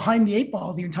you're behind the 8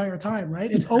 ball the entire time,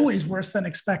 right? It's always worse than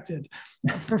expected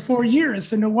for 4 years.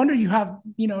 So no wonder you have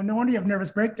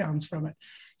nervous breakdowns from it.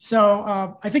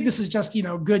 So I think this is just,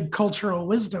 good cultural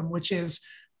wisdom, which is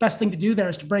best thing to do there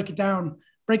is to break it down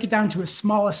to as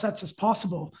small a sets as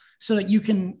possible so that you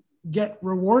can get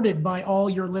rewarded by all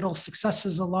your little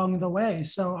successes along the way.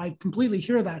 So I completely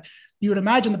hear that. You would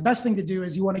imagine the best thing to do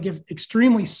is you want to give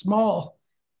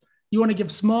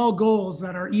small goals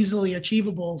that are easily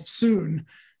achievable soon,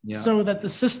 so that the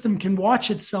system can watch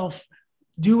itself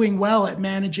doing well at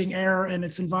managing error in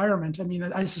its environment. I mean,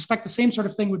 I suspect the same sort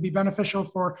of thing would be beneficial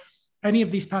for any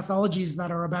of these pathologies that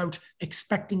are about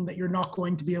expecting that you're not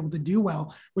going to be able to do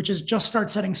well, which is just start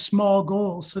setting small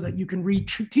goals so that you can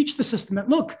teach the system that,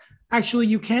 look, actually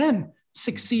you can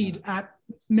succeed at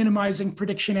minimizing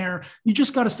prediction error. You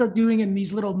just got to start doing it in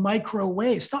these little micro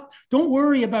ways. Don't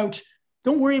worry about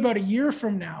a year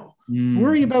from now.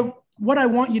 Worry about what I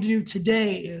want you to do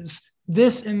today is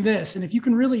this and this. And if you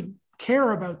can really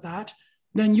care about that,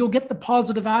 then you'll get the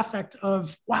positive affect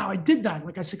of, wow, I did that.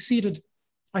 Like I succeeded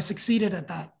at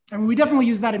that. I mean, we definitely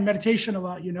use that in meditation a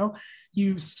lot.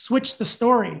 You switch the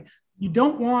story. You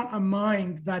don't want a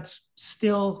mind that's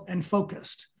still and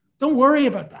focused. Don't worry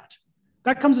about that.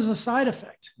 That comes as a side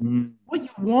effect. What you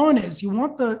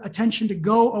want the attention to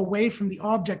go away from the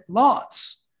object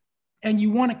lots, and you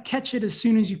want to catch it as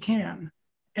soon as you can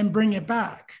and bring it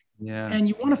back. Yeah. And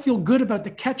you want to feel good about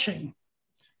the catching.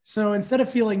 So instead of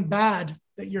feeling bad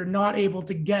that you're not able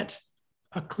to get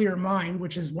a clear mind,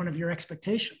 which is one of your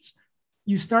expectations,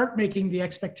 you start making the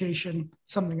expectation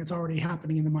something that's already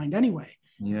happening in the mind anyway.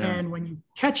 Yeah. And when you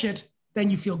catch it, then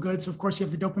you feel good. So of course you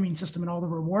have the dopamine system and all the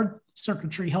reward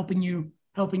circuitry helping you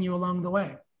along the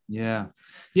way. Yeah.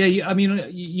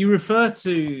 You refer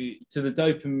to the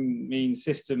dopamine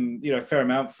system, a fair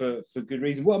amount for good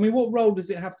reason. What role does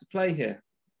it have to play here?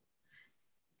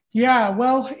 Yeah,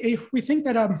 well, if we think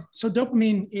that so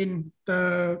dopamine in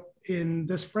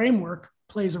this framework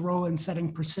plays a role in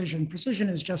setting precision. Precision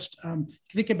is just,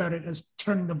 if you think about it as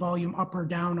turning the volume up or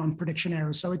down on prediction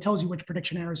errors. So it tells you which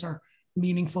prediction errors are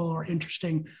meaningful or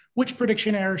interesting, which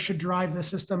prediction errors should drive the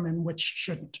system and which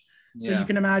shouldn't. So you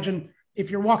can imagine if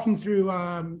you're walking through,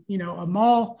 a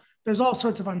mall, there's all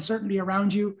sorts of uncertainty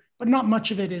around you, but not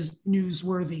much of it is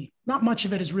newsworthy. Not much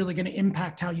of it is really going to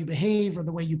impact how you behave or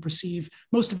the way you perceive.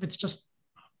 Most of it's just,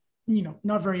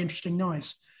 not very interesting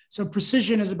noise. So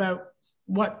precision is about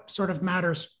what sort of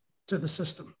matters to the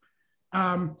system.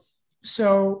 Dopamine,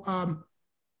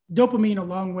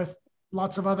 along with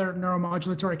lots of other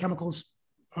neuromodulatory chemicals,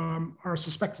 are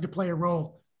suspected to play a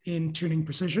role in tuning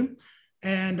precision.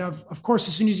 And of course,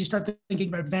 as soon as you start thinking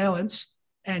about valence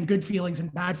and good feelings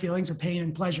and bad feelings or pain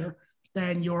and pleasure,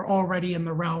 then you're already in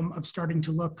the realm of starting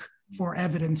to look for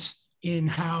evidence in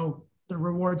how the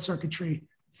reward circuitry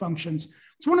functions.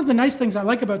 It's one of the nice things I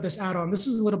like about this add-on. This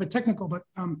is a little bit technical, but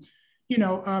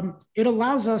it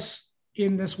allows us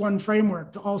in this one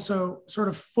framework to also sort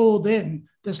of fold in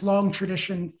this long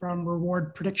tradition from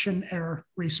reward prediction error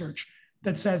research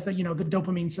that says that, the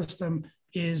dopamine system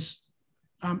is,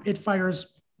 it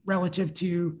fires relative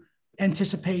to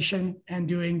anticipation and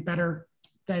doing better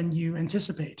than you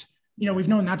anticipate. We've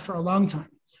known that for a long time,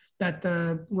 that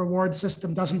the reward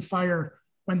system doesn't fire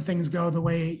when things go the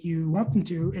way you want them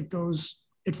to.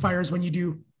 It fires when you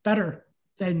do better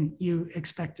than you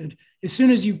expected. As soon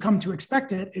as you come to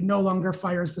expect it, it no longer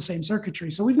fires the same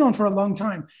circuitry. So we've known for a long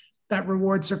time that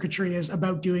reward circuitry is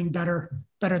about doing better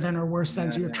than or worse than.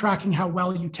 So you're tracking how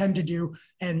well you tend to do,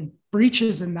 and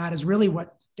breaches in that is really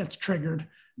what gets triggered.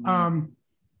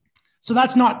 So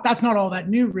that's not all that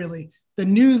new, really.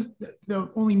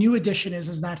 The only new addition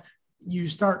is that you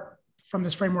start from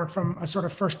this framework from a sort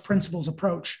of first principles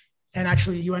approach, and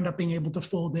actually you end up being able to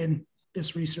fold in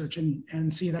this research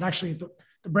and see that actually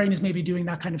the brain is maybe doing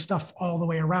that kind of stuff all the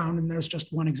way around, and there's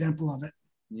just one example of it.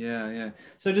 Yeah.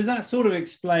 So does that sort of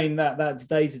explain that's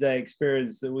day-to-day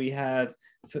experience that we have?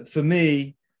 For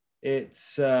me,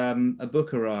 it's a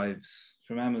book arrives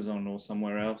from Amazon or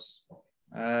somewhere else,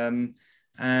 and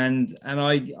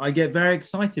I get very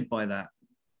excited by that.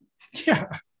 Yeah.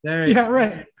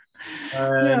 Right.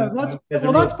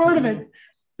 That's part of it.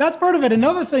 That's part of it.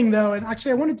 Another thing, though, and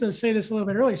actually I wanted to say this a little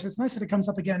bit earlier, so it's nice that it comes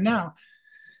up again now.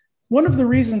 One of the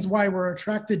reasons why we're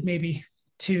attracted maybe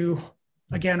to,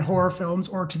 again, horror films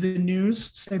or to the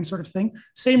news, same sort of thing,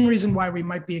 same reason why we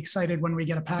might be excited when we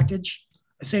get a package,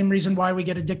 the same reason why we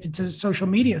get addicted to social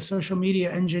media. Social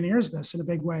media engineers this in a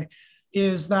big way,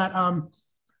 is that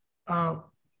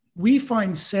we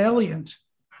find salient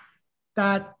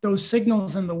that those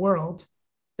signals in the world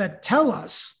that tell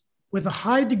us with a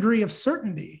high degree of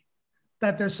certainty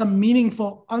that there's some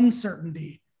meaningful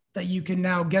uncertainty that you can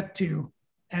now get to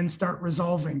and start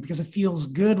resolving, because it feels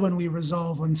good when we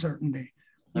resolve uncertainty.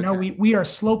 You know, we are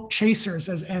slope chasers,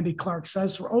 as Andy Clark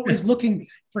says. We're always looking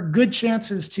for good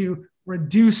chances to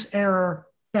reduce error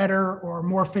better or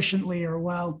more efficiently or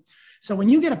well. So when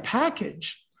you get a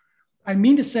package, I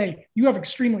mean to say you have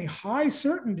extremely high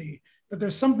certainty that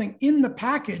there's something in the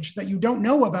package that you don't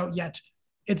know about yet.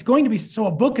 It's going to be, so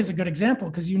a book is a good example,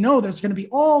 because you know there's going to be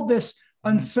all this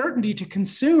uncertainty to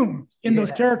consume in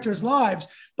those characters' lives,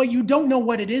 but you don't know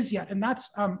what it is yet. And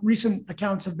that's recent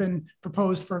accounts have been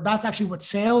proposed for, that's actually what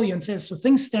salience is. So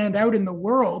things stand out in the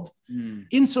world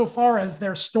insofar as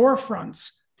their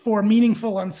storefronts for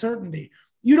meaningful uncertainty.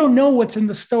 You don't know what's in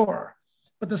the store,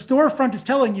 but the storefront is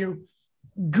telling you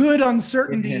good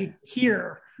uncertainty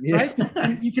here, right?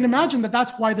 And you can imagine that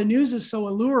that's why the news is so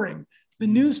alluring. The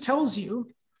news tells you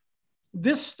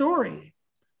this story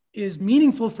is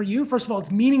meaningful for you. First of all,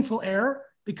 it's meaningful error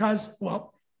because,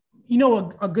 well, you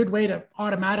know, a good way to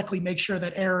automatically make sure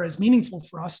that error is meaningful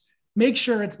for us, make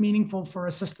sure it's meaningful for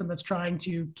a system that's trying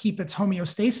to keep its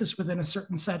homeostasis within a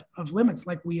certain set of limits,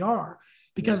 like we are,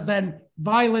 because then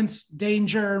violence,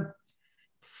 danger,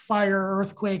 fire,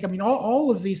 earthquake, I mean,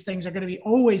 all of these things are going to be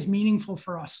always meaningful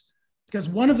for us, because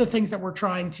one of the things that we're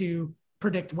trying to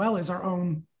predict well is our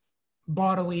own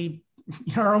bodily,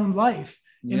 our own life.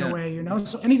 In a way, you know,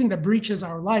 so anything that breaches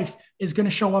our life is going to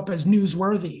show up as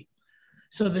newsworthy.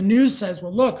 So the news says,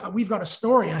 well, look, we've got a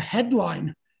story, a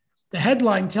headline. The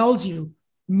headline tells you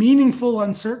meaningful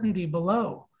uncertainty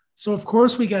below. So of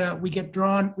course we get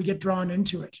drawn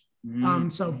into it.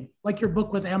 So like your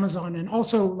book with Amazon, and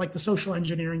also like the social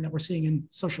engineering that we're seeing in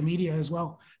social media as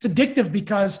well. It's addictive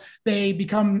because they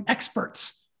become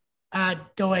experts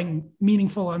at going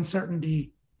meaningful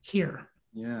uncertainty here.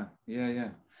 Yeah.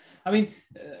 I mean,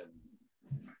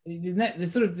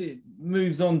 this sort of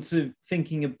moves on to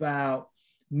thinking about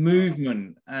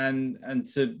movement, and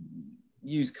to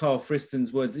use Carl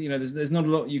Friston's words, you know, there's not a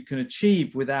lot you can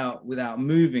achieve without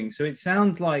moving. So it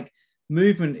sounds like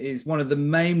movement is one of the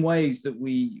main ways that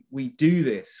we do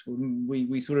this.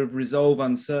 We sort of resolve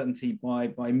uncertainty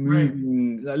by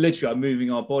moving, literally moving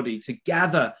our body to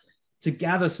gather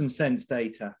some sense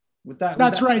data.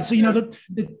 That's right. So, you know,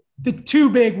 the two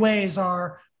big ways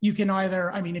are, you can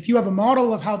either, I mean, if you have a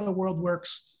model of how the world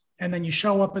works and then you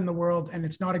show up in the world and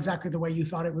it's not exactly the way you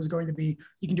thought it was going to be,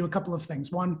 you can do a couple of things.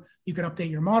 One, you can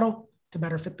update your model to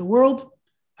better fit the world,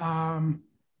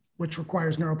 which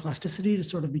requires neuroplasticity to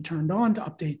sort of be turned on to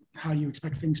update how you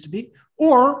expect things to be.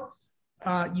 Or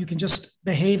you can just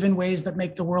behave in ways that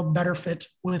make the world better fit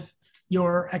with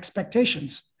your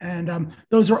expectations. And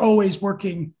those are always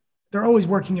working. They're always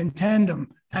working in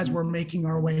tandem as we're making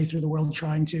our way through the world,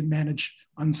 trying to manage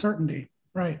uncertainty.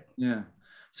 Right. Yeah.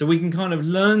 So we can kind of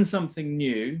learn something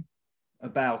new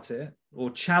about it,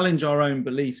 or challenge our own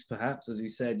beliefs, perhaps, as you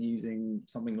said, using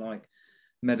something like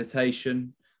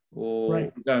meditation,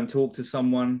 or go and talk to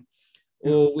someone,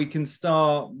 or we can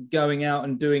start going out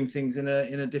and doing things in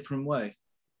a different way.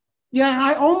 Yeah. And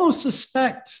I almost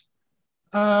suspect,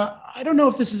 I don't know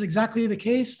if this is exactly the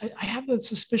case. I have that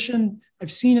suspicion.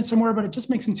 I've seen it somewhere, but it just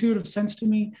makes intuitive sense to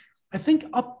me. I think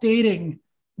updating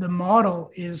the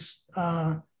model is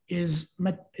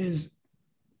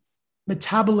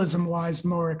metabolism-wise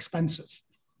more expensive.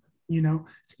 You know,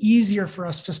 it's easier for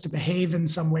us just to behave in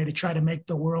some way to try to make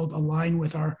the world align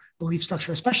with our belief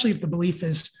structure, especially if the belief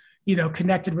is, you know,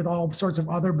 connected with all sorts of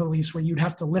other beliefs where you'd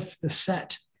have to lift the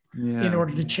set in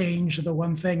order to change the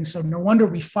one thing. So no wonder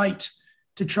we fight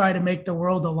to try to make the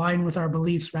world align with our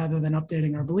beliefs rather than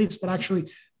updating our beliefs, but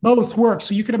actually both work.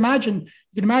 So you can imagine,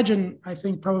 I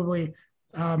think probably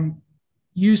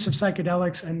use of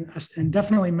psychedelics and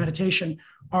definitely meditation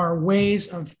are ways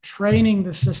of training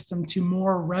the system to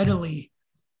more readily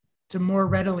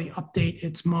update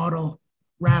its model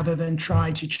rather than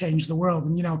try to change the world.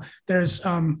 And, you know, there's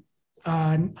a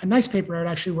nice paper out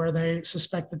actually where they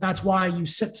suspect that that's why you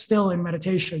sit still in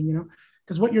meditation, you know,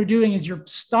 because what you're doing is you're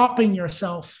stopping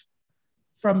yourself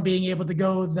from being able to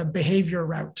go the behavior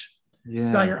route.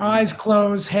 Yeah. Got your eyes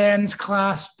closed, hands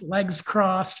clasped, legs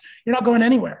crossed. You're not going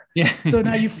anywhere. Yeah. So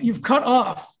now you've cut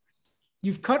off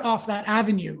that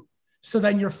avenue. So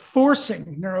then you're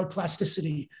forcing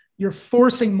neuroplasticity. You're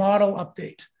forcing model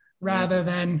update rather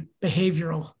than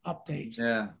behavioral update.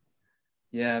 Yeah.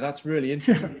 Yeah, that's really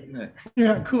interesting, isn't it?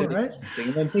 Yeah, cool, right?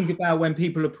 And then think about when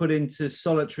people are put into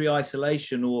solitary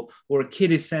isolation, or a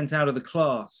kid is sent out of the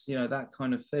class, you know, that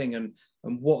kind of thing, and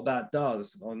what that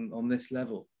does on this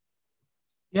level.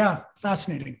 Yeah,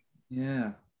 fascinating.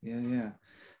 Yeah.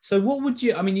 So what would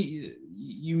you, I mean,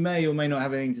 you may or may not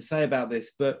have anything to say about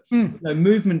this, but you know,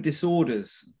 movement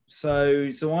disorders. So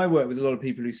I work with a lot of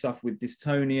people who suffer with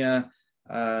dystonia,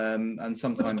 and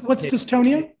sometimes. What's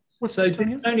dystonia?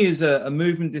 Dystonia is a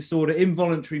movement disorder,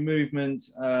 involuntary movement.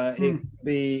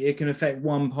 It can affect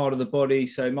one part of the body.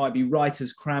 So it might be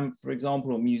writer's cramp, for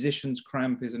example, or musician's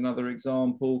cramp is another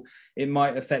example. It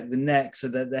might affect the neck, so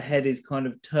that the head is kind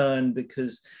of turned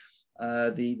because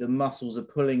the muscles are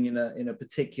pulling in a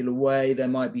particular way. There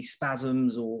might be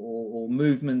spasms or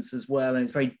movements as well, and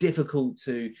it's very difficult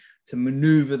to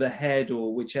maneuver the head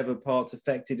or whichever part's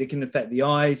affected. It can affect the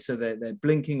eyes, so they're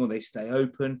blinking or they stay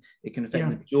open. It can affect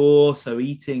the jaw, so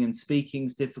eating and speaking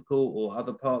is difficult, or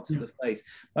other parts of the face.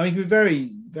 I mean, it can be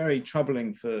very, very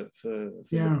troubling for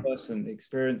the person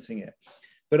experiencing it.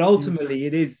 But ultimately,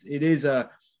 it is a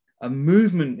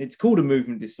movement. It's called a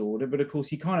movement disorder, but of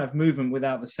course you can't have movement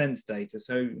without the sense data.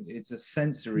 So it's a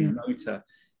sensory motor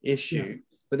issue.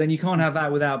 But then you can't have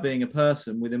that without being a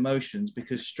person with emotions,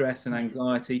 because stress and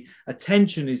anxiety,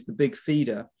 attention is the big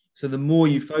feeder. So the more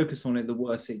you focus on it, the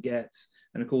worse it gets.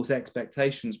 And of course,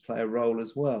 expectations play a role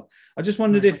as well. I just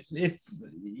wondered if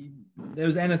there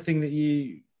was anything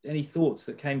any thoughts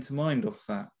that came to mind off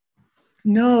that?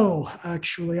 No,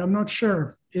 actually, I'm not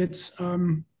sure. It's,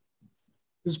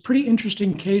 there's pretty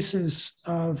interesting cases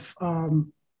of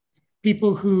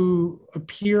people who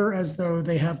appear as though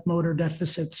they have motor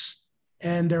deficits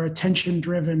and they're attention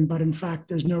driven, but in fact,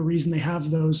 there's no reason they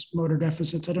have those motor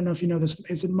deficits. I don't know if you know this.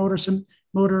 Is it motor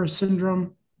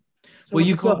syndrome? So well, are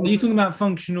you talking about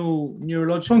functional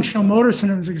neurological? Functional motor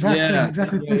syndromes,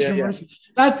 exactly. Functional motor syndrome.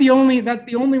 That's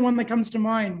the only one that comes to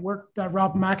mind. Work that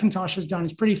Rob McIntosh has done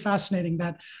is pretty fascinating,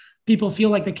 that people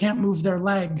feel like they can't move their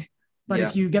leg. But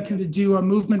if you get them to do a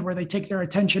movement where they take their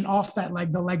attention off that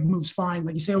leg, the leg moves fine.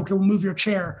 Like you say, okay, we'll move your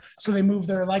chair. So they move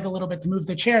their leg a little bit to move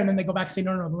the chair. And then they go back and say,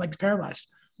 no, the leg's paralyzed.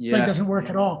 Yeah. Leg doesn't work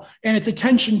at all. And it's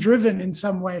attention driven in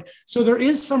some way. So there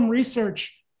is some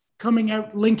research coming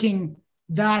out linking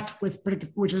that with,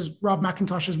 which is Rob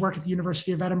McIntosh's work at the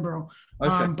University of Edinburgh.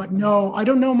 Okay. But no, I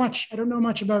don't know much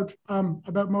about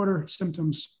motor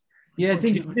symptoms. Yeah, I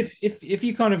think if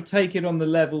you kind of take it on the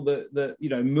level that you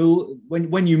know,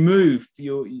 when you move,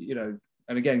 and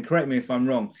again, correct me if I'm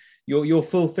wrong, you're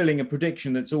fulfilling a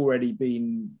prediction that's already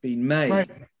been made. Right.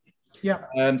 Yeah.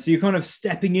 So you're kind of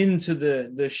stepping into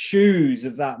the shoes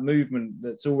of that movement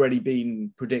that's already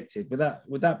been predicted.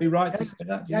 Would that be right to say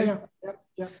that? Yeah.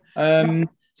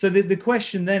 So the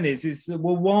question then is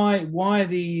well, why are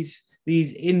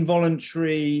these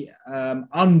involuntary,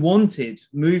 unwanted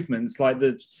movements, like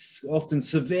the often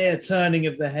severe turning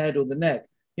of the head or the neck?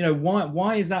 You know,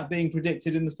 why is that being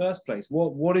predicted in the first place?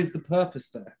 What is the purpose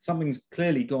there? Something's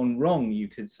clearly gone wrong, you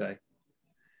could say.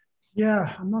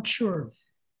 Yeah, I'm not sure.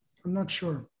 I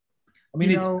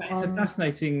mean, it's a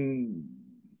fascinating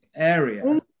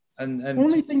area. And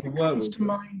only thing that comes to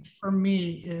mind for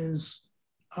me is,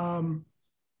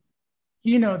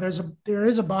 there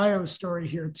is a bio story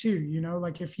here too.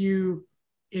 Like if you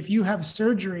have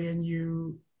surgery and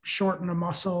you shorten a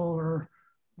muscle, or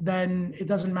then it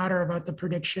doesn't matter about the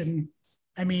prediction.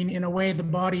 I mean, in a way, the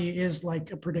body is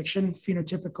like a prediction,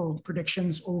 phenotypical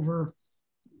predictions over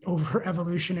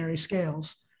evolutionary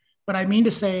scales. But I mean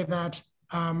to say that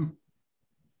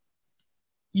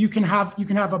you can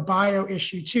have a bio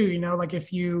issue too. Like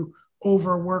if you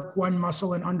overwork one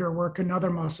muscle and underwork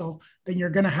another muscle, then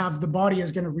the body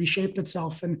is going to reshape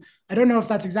itself. And I don't know if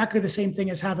that's exactly the same thing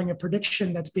as having a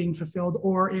prediction that's being fulfilled,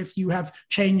 or if you have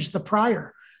changed the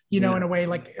prior, in a way,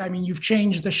 like, I mean, you've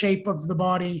changed the shape of the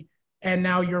body and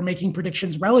now you're making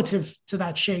predictions relative to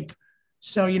that shape.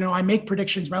 So, I make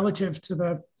predictions relative to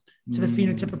the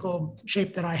phenotypical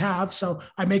shape that I have. So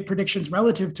I make predictions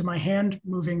relative to my hand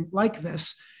moving like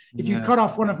this. If you cut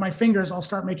off one of my fingers, I'll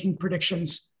start making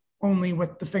predictions only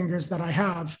with the fingers that I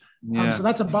have. So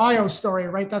that's a bio story,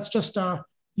 right? That's just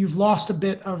you've lost a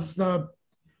bit of the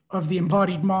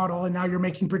embodied model, and now you're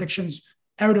making predictions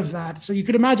out of that. So you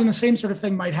could imagine the same sort of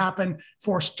thing might happen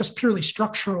for just purely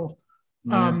structural,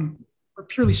 for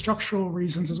purely structural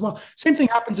reasons as well. Same thing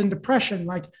happens in depression,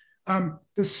 like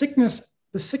the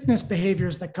sickness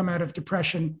behaviors that come out of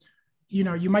depression.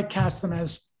 You might cast them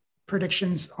as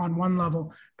predictions on one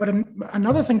level, but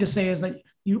another thing to say is that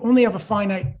you only have a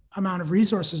finite amount of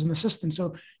resources in the system.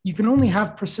 So you can only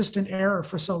have persistent error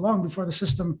for so long before the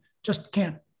system just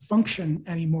can't function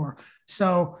anymore.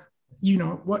 So,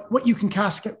 what you can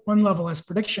cast at one level as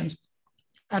predictions,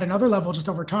 at another level, just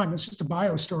over time, it's just a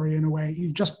bio story in a way.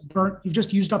 You've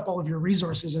just used up all of your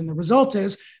resources. And the result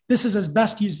is this is as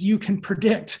best as you can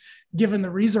predict, given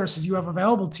the resources you have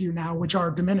available to you now, which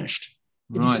are diminished,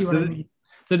 if you see what I mean.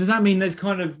 So does that mean there's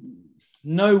kind of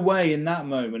no way in that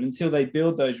moment, until they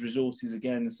build those resources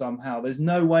again somehow, there's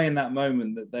no way in that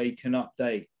moment that they can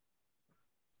update?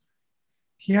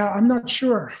 Yeah, I'm not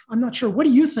sure. What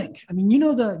do you think? I mean, you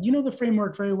know the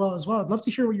framework very well as well. I'd love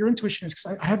to hear what your intuition is,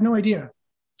 because I have no idea.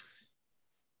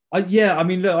 Yeah, I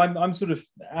mean, look, I'm sort of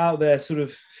out there, sort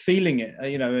of feeling it,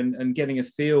 and getting a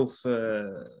feel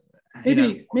for,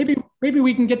 Maybe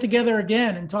we can get together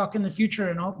again and talk in the future,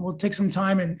 and we'll take some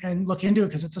time and look into it,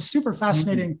 because it's a super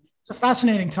fascinating. It's a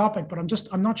fascinating topic, but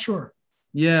I'm not sure.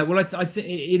 Yeah, well, I think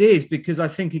it is, because I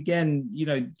think, again,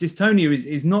 dystonia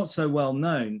is not so well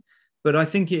known, but I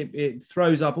think it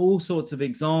throws up all sorts of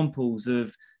examples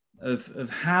of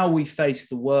how we face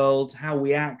the world, how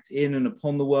we act in and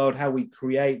upon the world, how we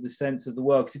create the sense of the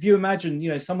world. Because if you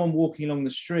imagine, someone walking along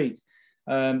the street,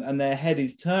 and their head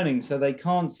is turning so they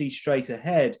can't see straight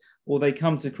ahead, or they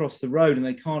come to cross the road and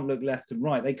they can't look left and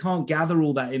right, they can't gather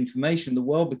all that information, the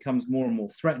world becomes more and more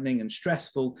threatening and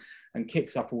stressful and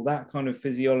kicks up all that kind of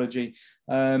physiology.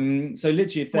 So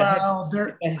literally, if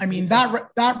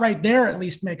that right there at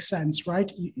least makes sense,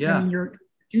 right? Yeah. I mean, you're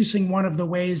using one of the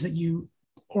ways that you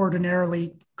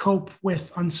ordinarily cope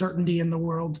with uncertainty in the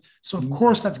world. So of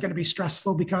course that's going to be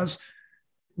stressful, because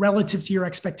relative to your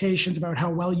expectations about how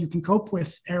well you can cope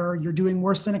with error, you're doing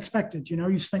worse than expected.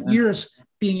 You've spent years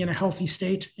being in a healthy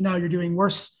state, and now you're doing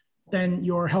worse than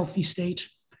your healthy state.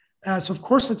 So of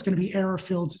course it's going to be error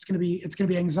filled. It's going to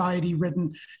be anxiety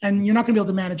ridden, and you're not going to be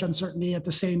able to manage uncertainty at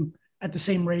the same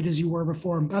rate as you were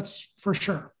before. That's for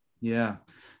sure. Yeah.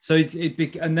 So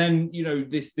and then,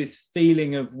 this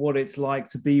feeling of what it's like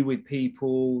to be with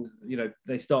people,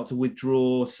 they start to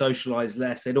withdraw, socialize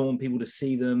less. They don't want people to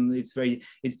see them.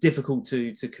 It's difficult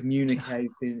to communicate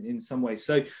in some ways.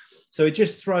 So it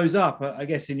just throws up, I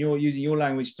guess, using your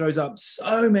language, throws up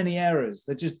so many errors.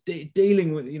 They're just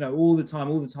dealing with, all the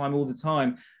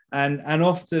time. And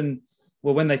often,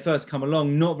 well, when they first come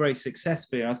along, not very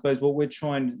successfully. And I suppose what we're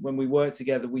trying, when we work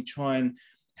together, we try and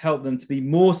help them to be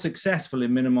more successful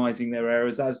in minimizing their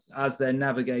errors as they're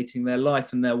navigating their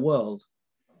life and their world.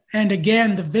 And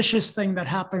again, the vicious thing that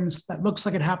happens, that looks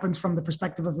like it happens from the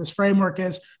perspective of this framework,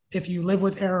 is if you live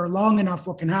with error long enough,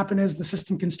 what can happen is the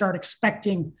system can start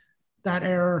expecting that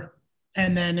error,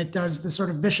 and then it does the sort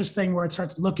of vicious thing where it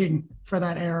starts looking for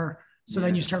that error. So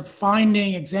then you start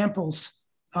finding examples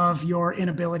of your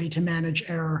inability to manage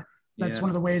error. That's one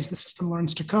of the ways the system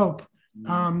learns to cope.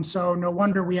 So no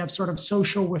wonder we have sort of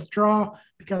social withdrawal,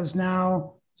 because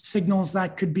now signals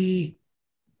that could be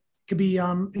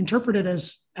interpreted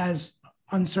as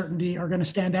uncertainty are going to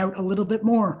stand out a little bit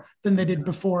more than they did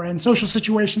before. And social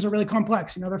situations are really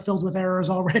complex. They're filled with errors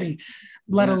already,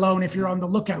 let alone if you're on the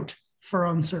lookout for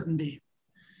uncertainty.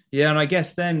 Yeah, and I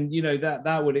guess then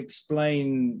that would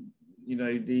explain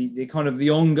the kind of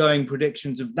the ongoing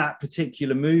predictions of that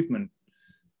particular movement.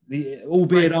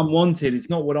 Albeit unwanted, it's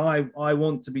not what I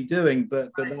want to be doing,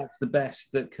 but that's the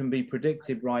best that can be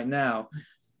predicted right now,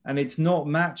 and it's not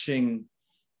matching,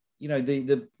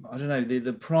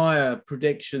 the prior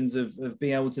predictions of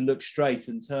being able to look straight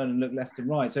and turn and look left and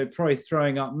right. So probably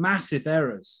throwing up massive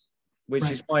errors,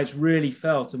 which is why it's really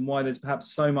felt, and why there's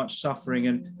perhaps so much suffering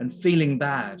and feeling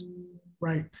bad.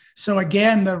 Right. So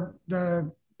again,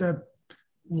 the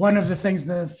one of the things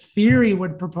the theory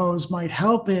would propose might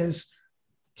help is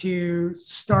to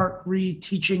start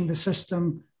reteaching the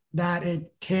system that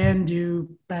it can do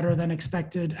better than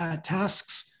expected at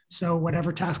tasks. So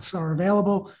whatever tasks are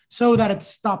available, so that it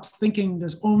stops thinking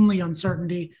there's only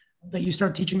uncertainty, that you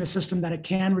start teaching the system that it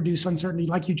can reduce uncertainty,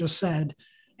 like you just said.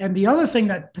 And the other thing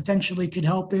that potentially could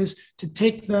help is to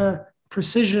take the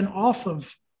precision off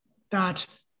of that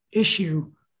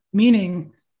issue,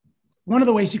 meaning one of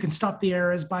the ways you can stop the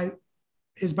error is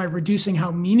by reducing how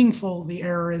meaningful the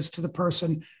error is to the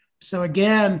person. So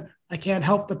again, I can't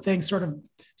help but think sort of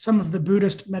some of the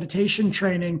Buddhist meditation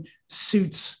training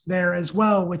suits there as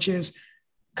well, which is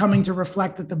coming to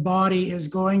reflect that the body is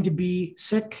going to be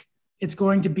sick, it's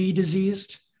going to be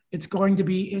diseased, it's going to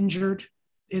be injured,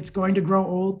 it's going to grow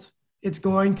old, it's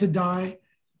going to die.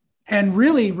 And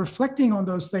really reflecting on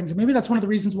those things. And maybe that's one of the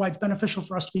reasons why it's beneficial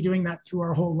for us to be doing that through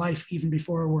our whole life, even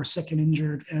before we're sick and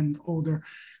injured and older.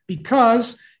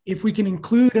 Because if we can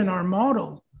include in our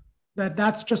model that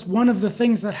that's just one of the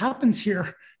things that happens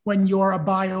here when you're a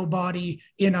bio body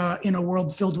in a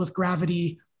world filled with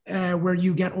gravity, where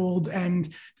you get old.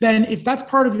 And then if that's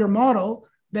part of your model,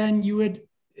 then you would,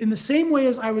 in the same way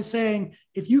as I was saying,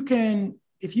 if you can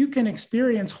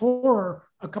experience horror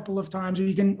a couple of times,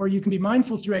 or you can be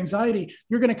mindful through anxiety,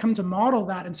 you're going to come to model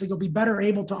that. And so you'll be better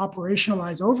able to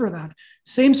operationalize over that.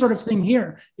 Same sort of thing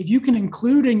here. If you can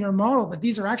include in your model that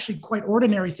these are actually quite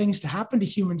ordinary things to happen to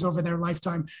humans over their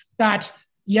lifetime, that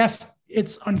yes,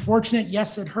 it's unfortunate.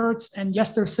 Yes, it hurts. And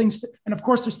yes, there's things, and of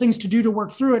course there's things to do to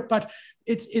work through it, but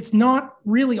it's not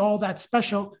really all that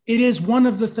special. It is one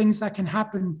of the things that can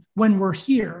happen when we're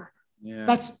here. Yeah.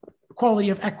 That's the quality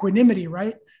of equanimity,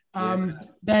 right?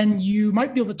 Then you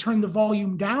might be able to turn the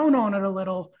volume down on it a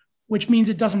little, which means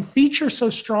it doesn't feature so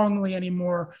strongly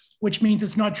anymore, which means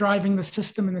it's not driving the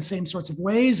system in the same sorts of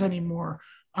ways anymore.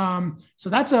 So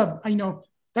that's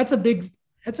a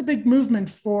big movement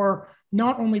for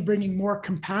not only bringing more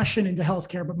compassion into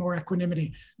healthcare, but more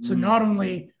equanimity. So not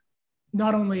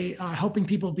only helping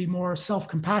people be more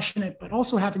self-compassionate, but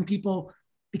also having people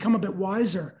become a bit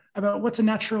wiser about what's a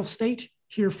natural state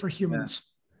here for humans.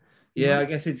 Yeah, I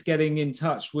guess it's getting in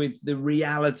touch with the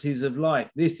realities of life.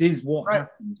 This is what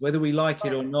happens, whether we like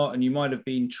it or not. And you might have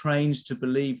been trained to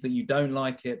believe that you don't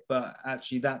like it, but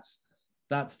actually that's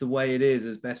the way it is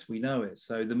as best we know it.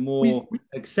 So the more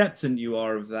acceptant you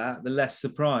are of that, the less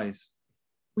surprise.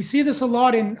 We see this a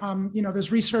lot in,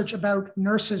 there's research about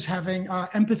nurses having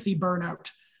empathy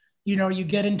burnout. You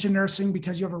get into nursing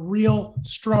because you have a real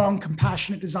strong,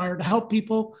 compassionate desire to help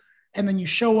people. And then you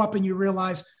show up and you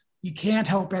realize you can't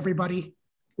help everybody.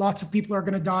 Lots of people are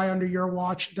going to die under your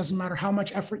watch. It doesn't matter how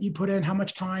much effort you put in, how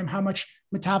much time, how much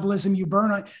metabolism you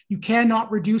burn on. You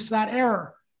cannot reduce that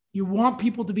error. You want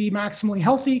people to be maximally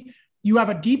healthy. You have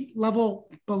a deep level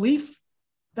belief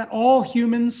that all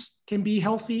humans can be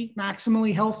healthy,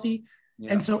 maximally healthy.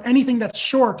 Yeah. And so anything that's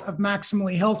short of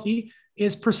maximally healthy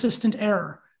is persistent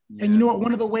error. Yeah. And you know what?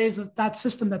 One of the ways that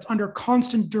system that's under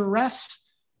constant duress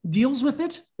deals with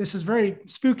it, this is very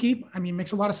spooky,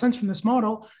 makes a lot of sense from this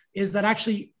model, is that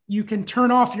actually you can turn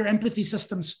off your empathy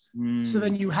systems. So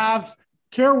then you have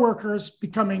care workers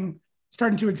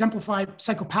starting to exemplify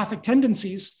psychopathic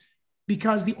tendencies,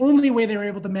 because the only way they were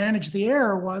able to manage the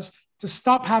error was to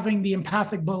stop having the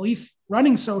empathic belief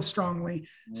running so strongly,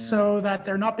 so that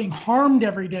they're not being harmed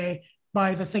every day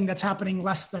by the thing that's happening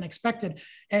less than expected.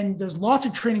 And there's lots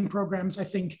of training programs, I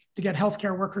think, to get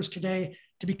healthcare workers today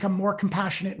to become more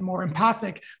compassionate and more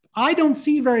empathic. I don't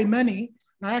see very many,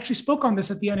 and I actually spoke on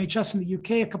this at the NHS in the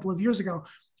UK a couple of years ago.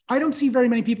 I don't see very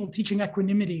many people teaching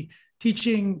equanimity,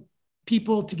 teaching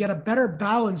people to get a better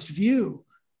balanced view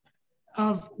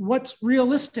of what's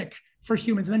realistic for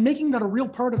humans, and then making that a real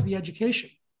part of the education.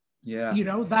 Yeah.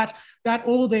 That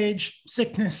old age,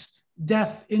 sickness,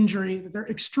 death, injury, they're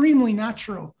extremely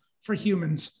natural for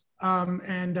humans.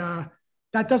 And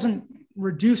that doesn't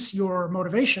reduce your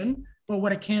motivation, but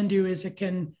what it can do is it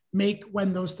can make,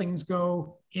 when those things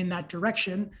go in that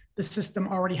direction, the system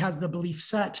already has the belief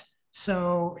set.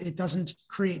 So it doesn't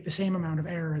create the same amount of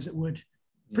error as it would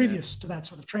previous to that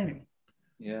sort of training.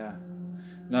 Yeah.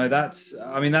 No, that's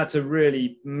a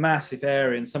really massive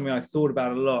area and something I thought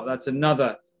about a lot. That's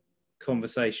another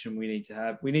conversation we need to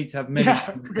have. We need to have many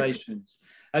conversations.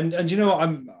 And you know what,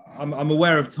 I'm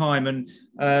aware of time, and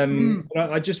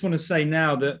I just want to say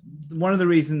now that one of the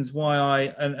reasons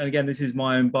why and again, this is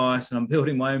my own bias and I'm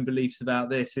building my own beliefs about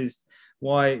this, is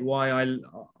why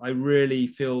I really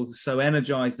feel so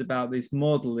energized about this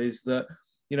model, is that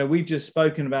we've just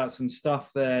spoken about some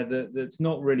stuff there that's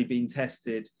not really been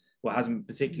tested, or hasn't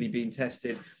particularly been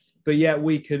tested, but yet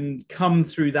we can come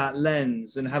through that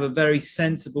lens and have a very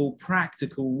sensible,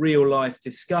 practical, real life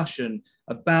discussion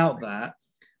about that,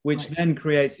 which then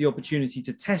creates the opportunity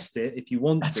to test it if you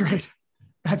want to.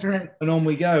 That's right. And on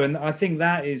we go. And I think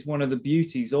that is one of the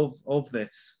beauties of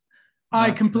this. I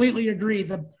completely agree.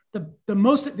 The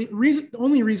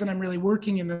only reason I'm really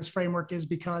working in this framework is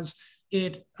because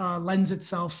it lends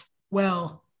itself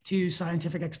well to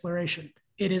scientific exploration.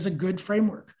 It is a good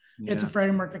framework. Yeah. It's a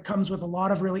framework that comes with a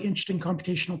lot of really interesting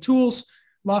computational tools.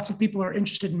 Lots of people are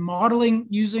interested in modeling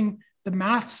using the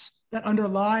maths that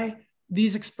underlie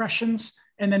these expressions.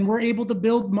 And then we're able to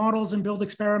build models and build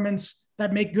experiments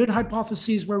that make good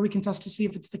hypotheses where we can test to see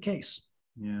if it's the case.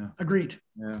 Yeah. Agreed.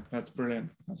 Yeah, that's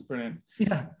brilliant.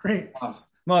 Yeah, great.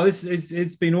 Well,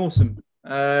 it's been awesome.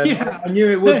 I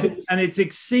knew it would, and it's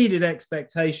exceeded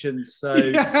expectations. So,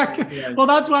 well,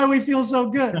 that's why we feel so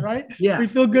good, right? Yeah, we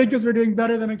feel good because we're doing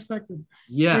better than expected.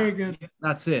 Yeah, very good.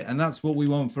 That's it, and that's what we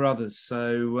want for others.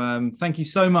 So, thank you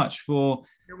so much for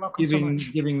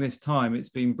giving this time. It's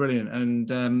been brilliant,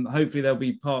 and hopefully there'll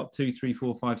be part 2, 3,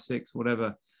 4, 5, 6,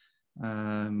 whatever.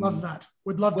 Love that.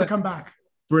 Would love to come back.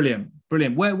 Brilliant.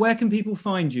 Where can people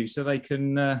find you so they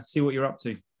can see what you're up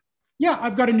to? Yeah,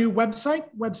 I've got a new website.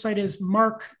 Website is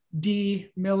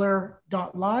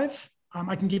markdmiller.live.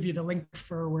 I can give you the link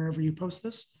for wherever you post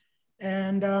this.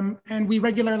 And we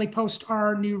regularly post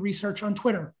our new research on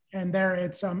Twitter, and there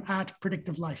it's at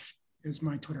Predictive Life is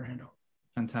my Twitter handle.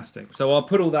 Fantastic. So I'll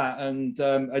put all that and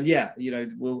yeah,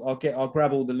 I'll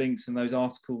grab all the links and those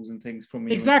articles and things from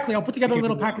you. Exactly. I'll put together a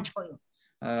little package for you.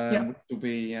 Which will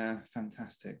be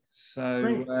fantastic.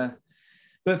 So,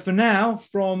 but for now,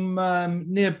 from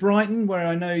near Brighton, where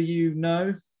I know you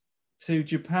know, to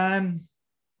Japan,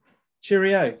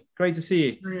 cheerio. Great to see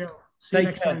you. Cheerio. See you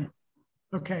next time.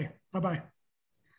 Okay. Bye-bye.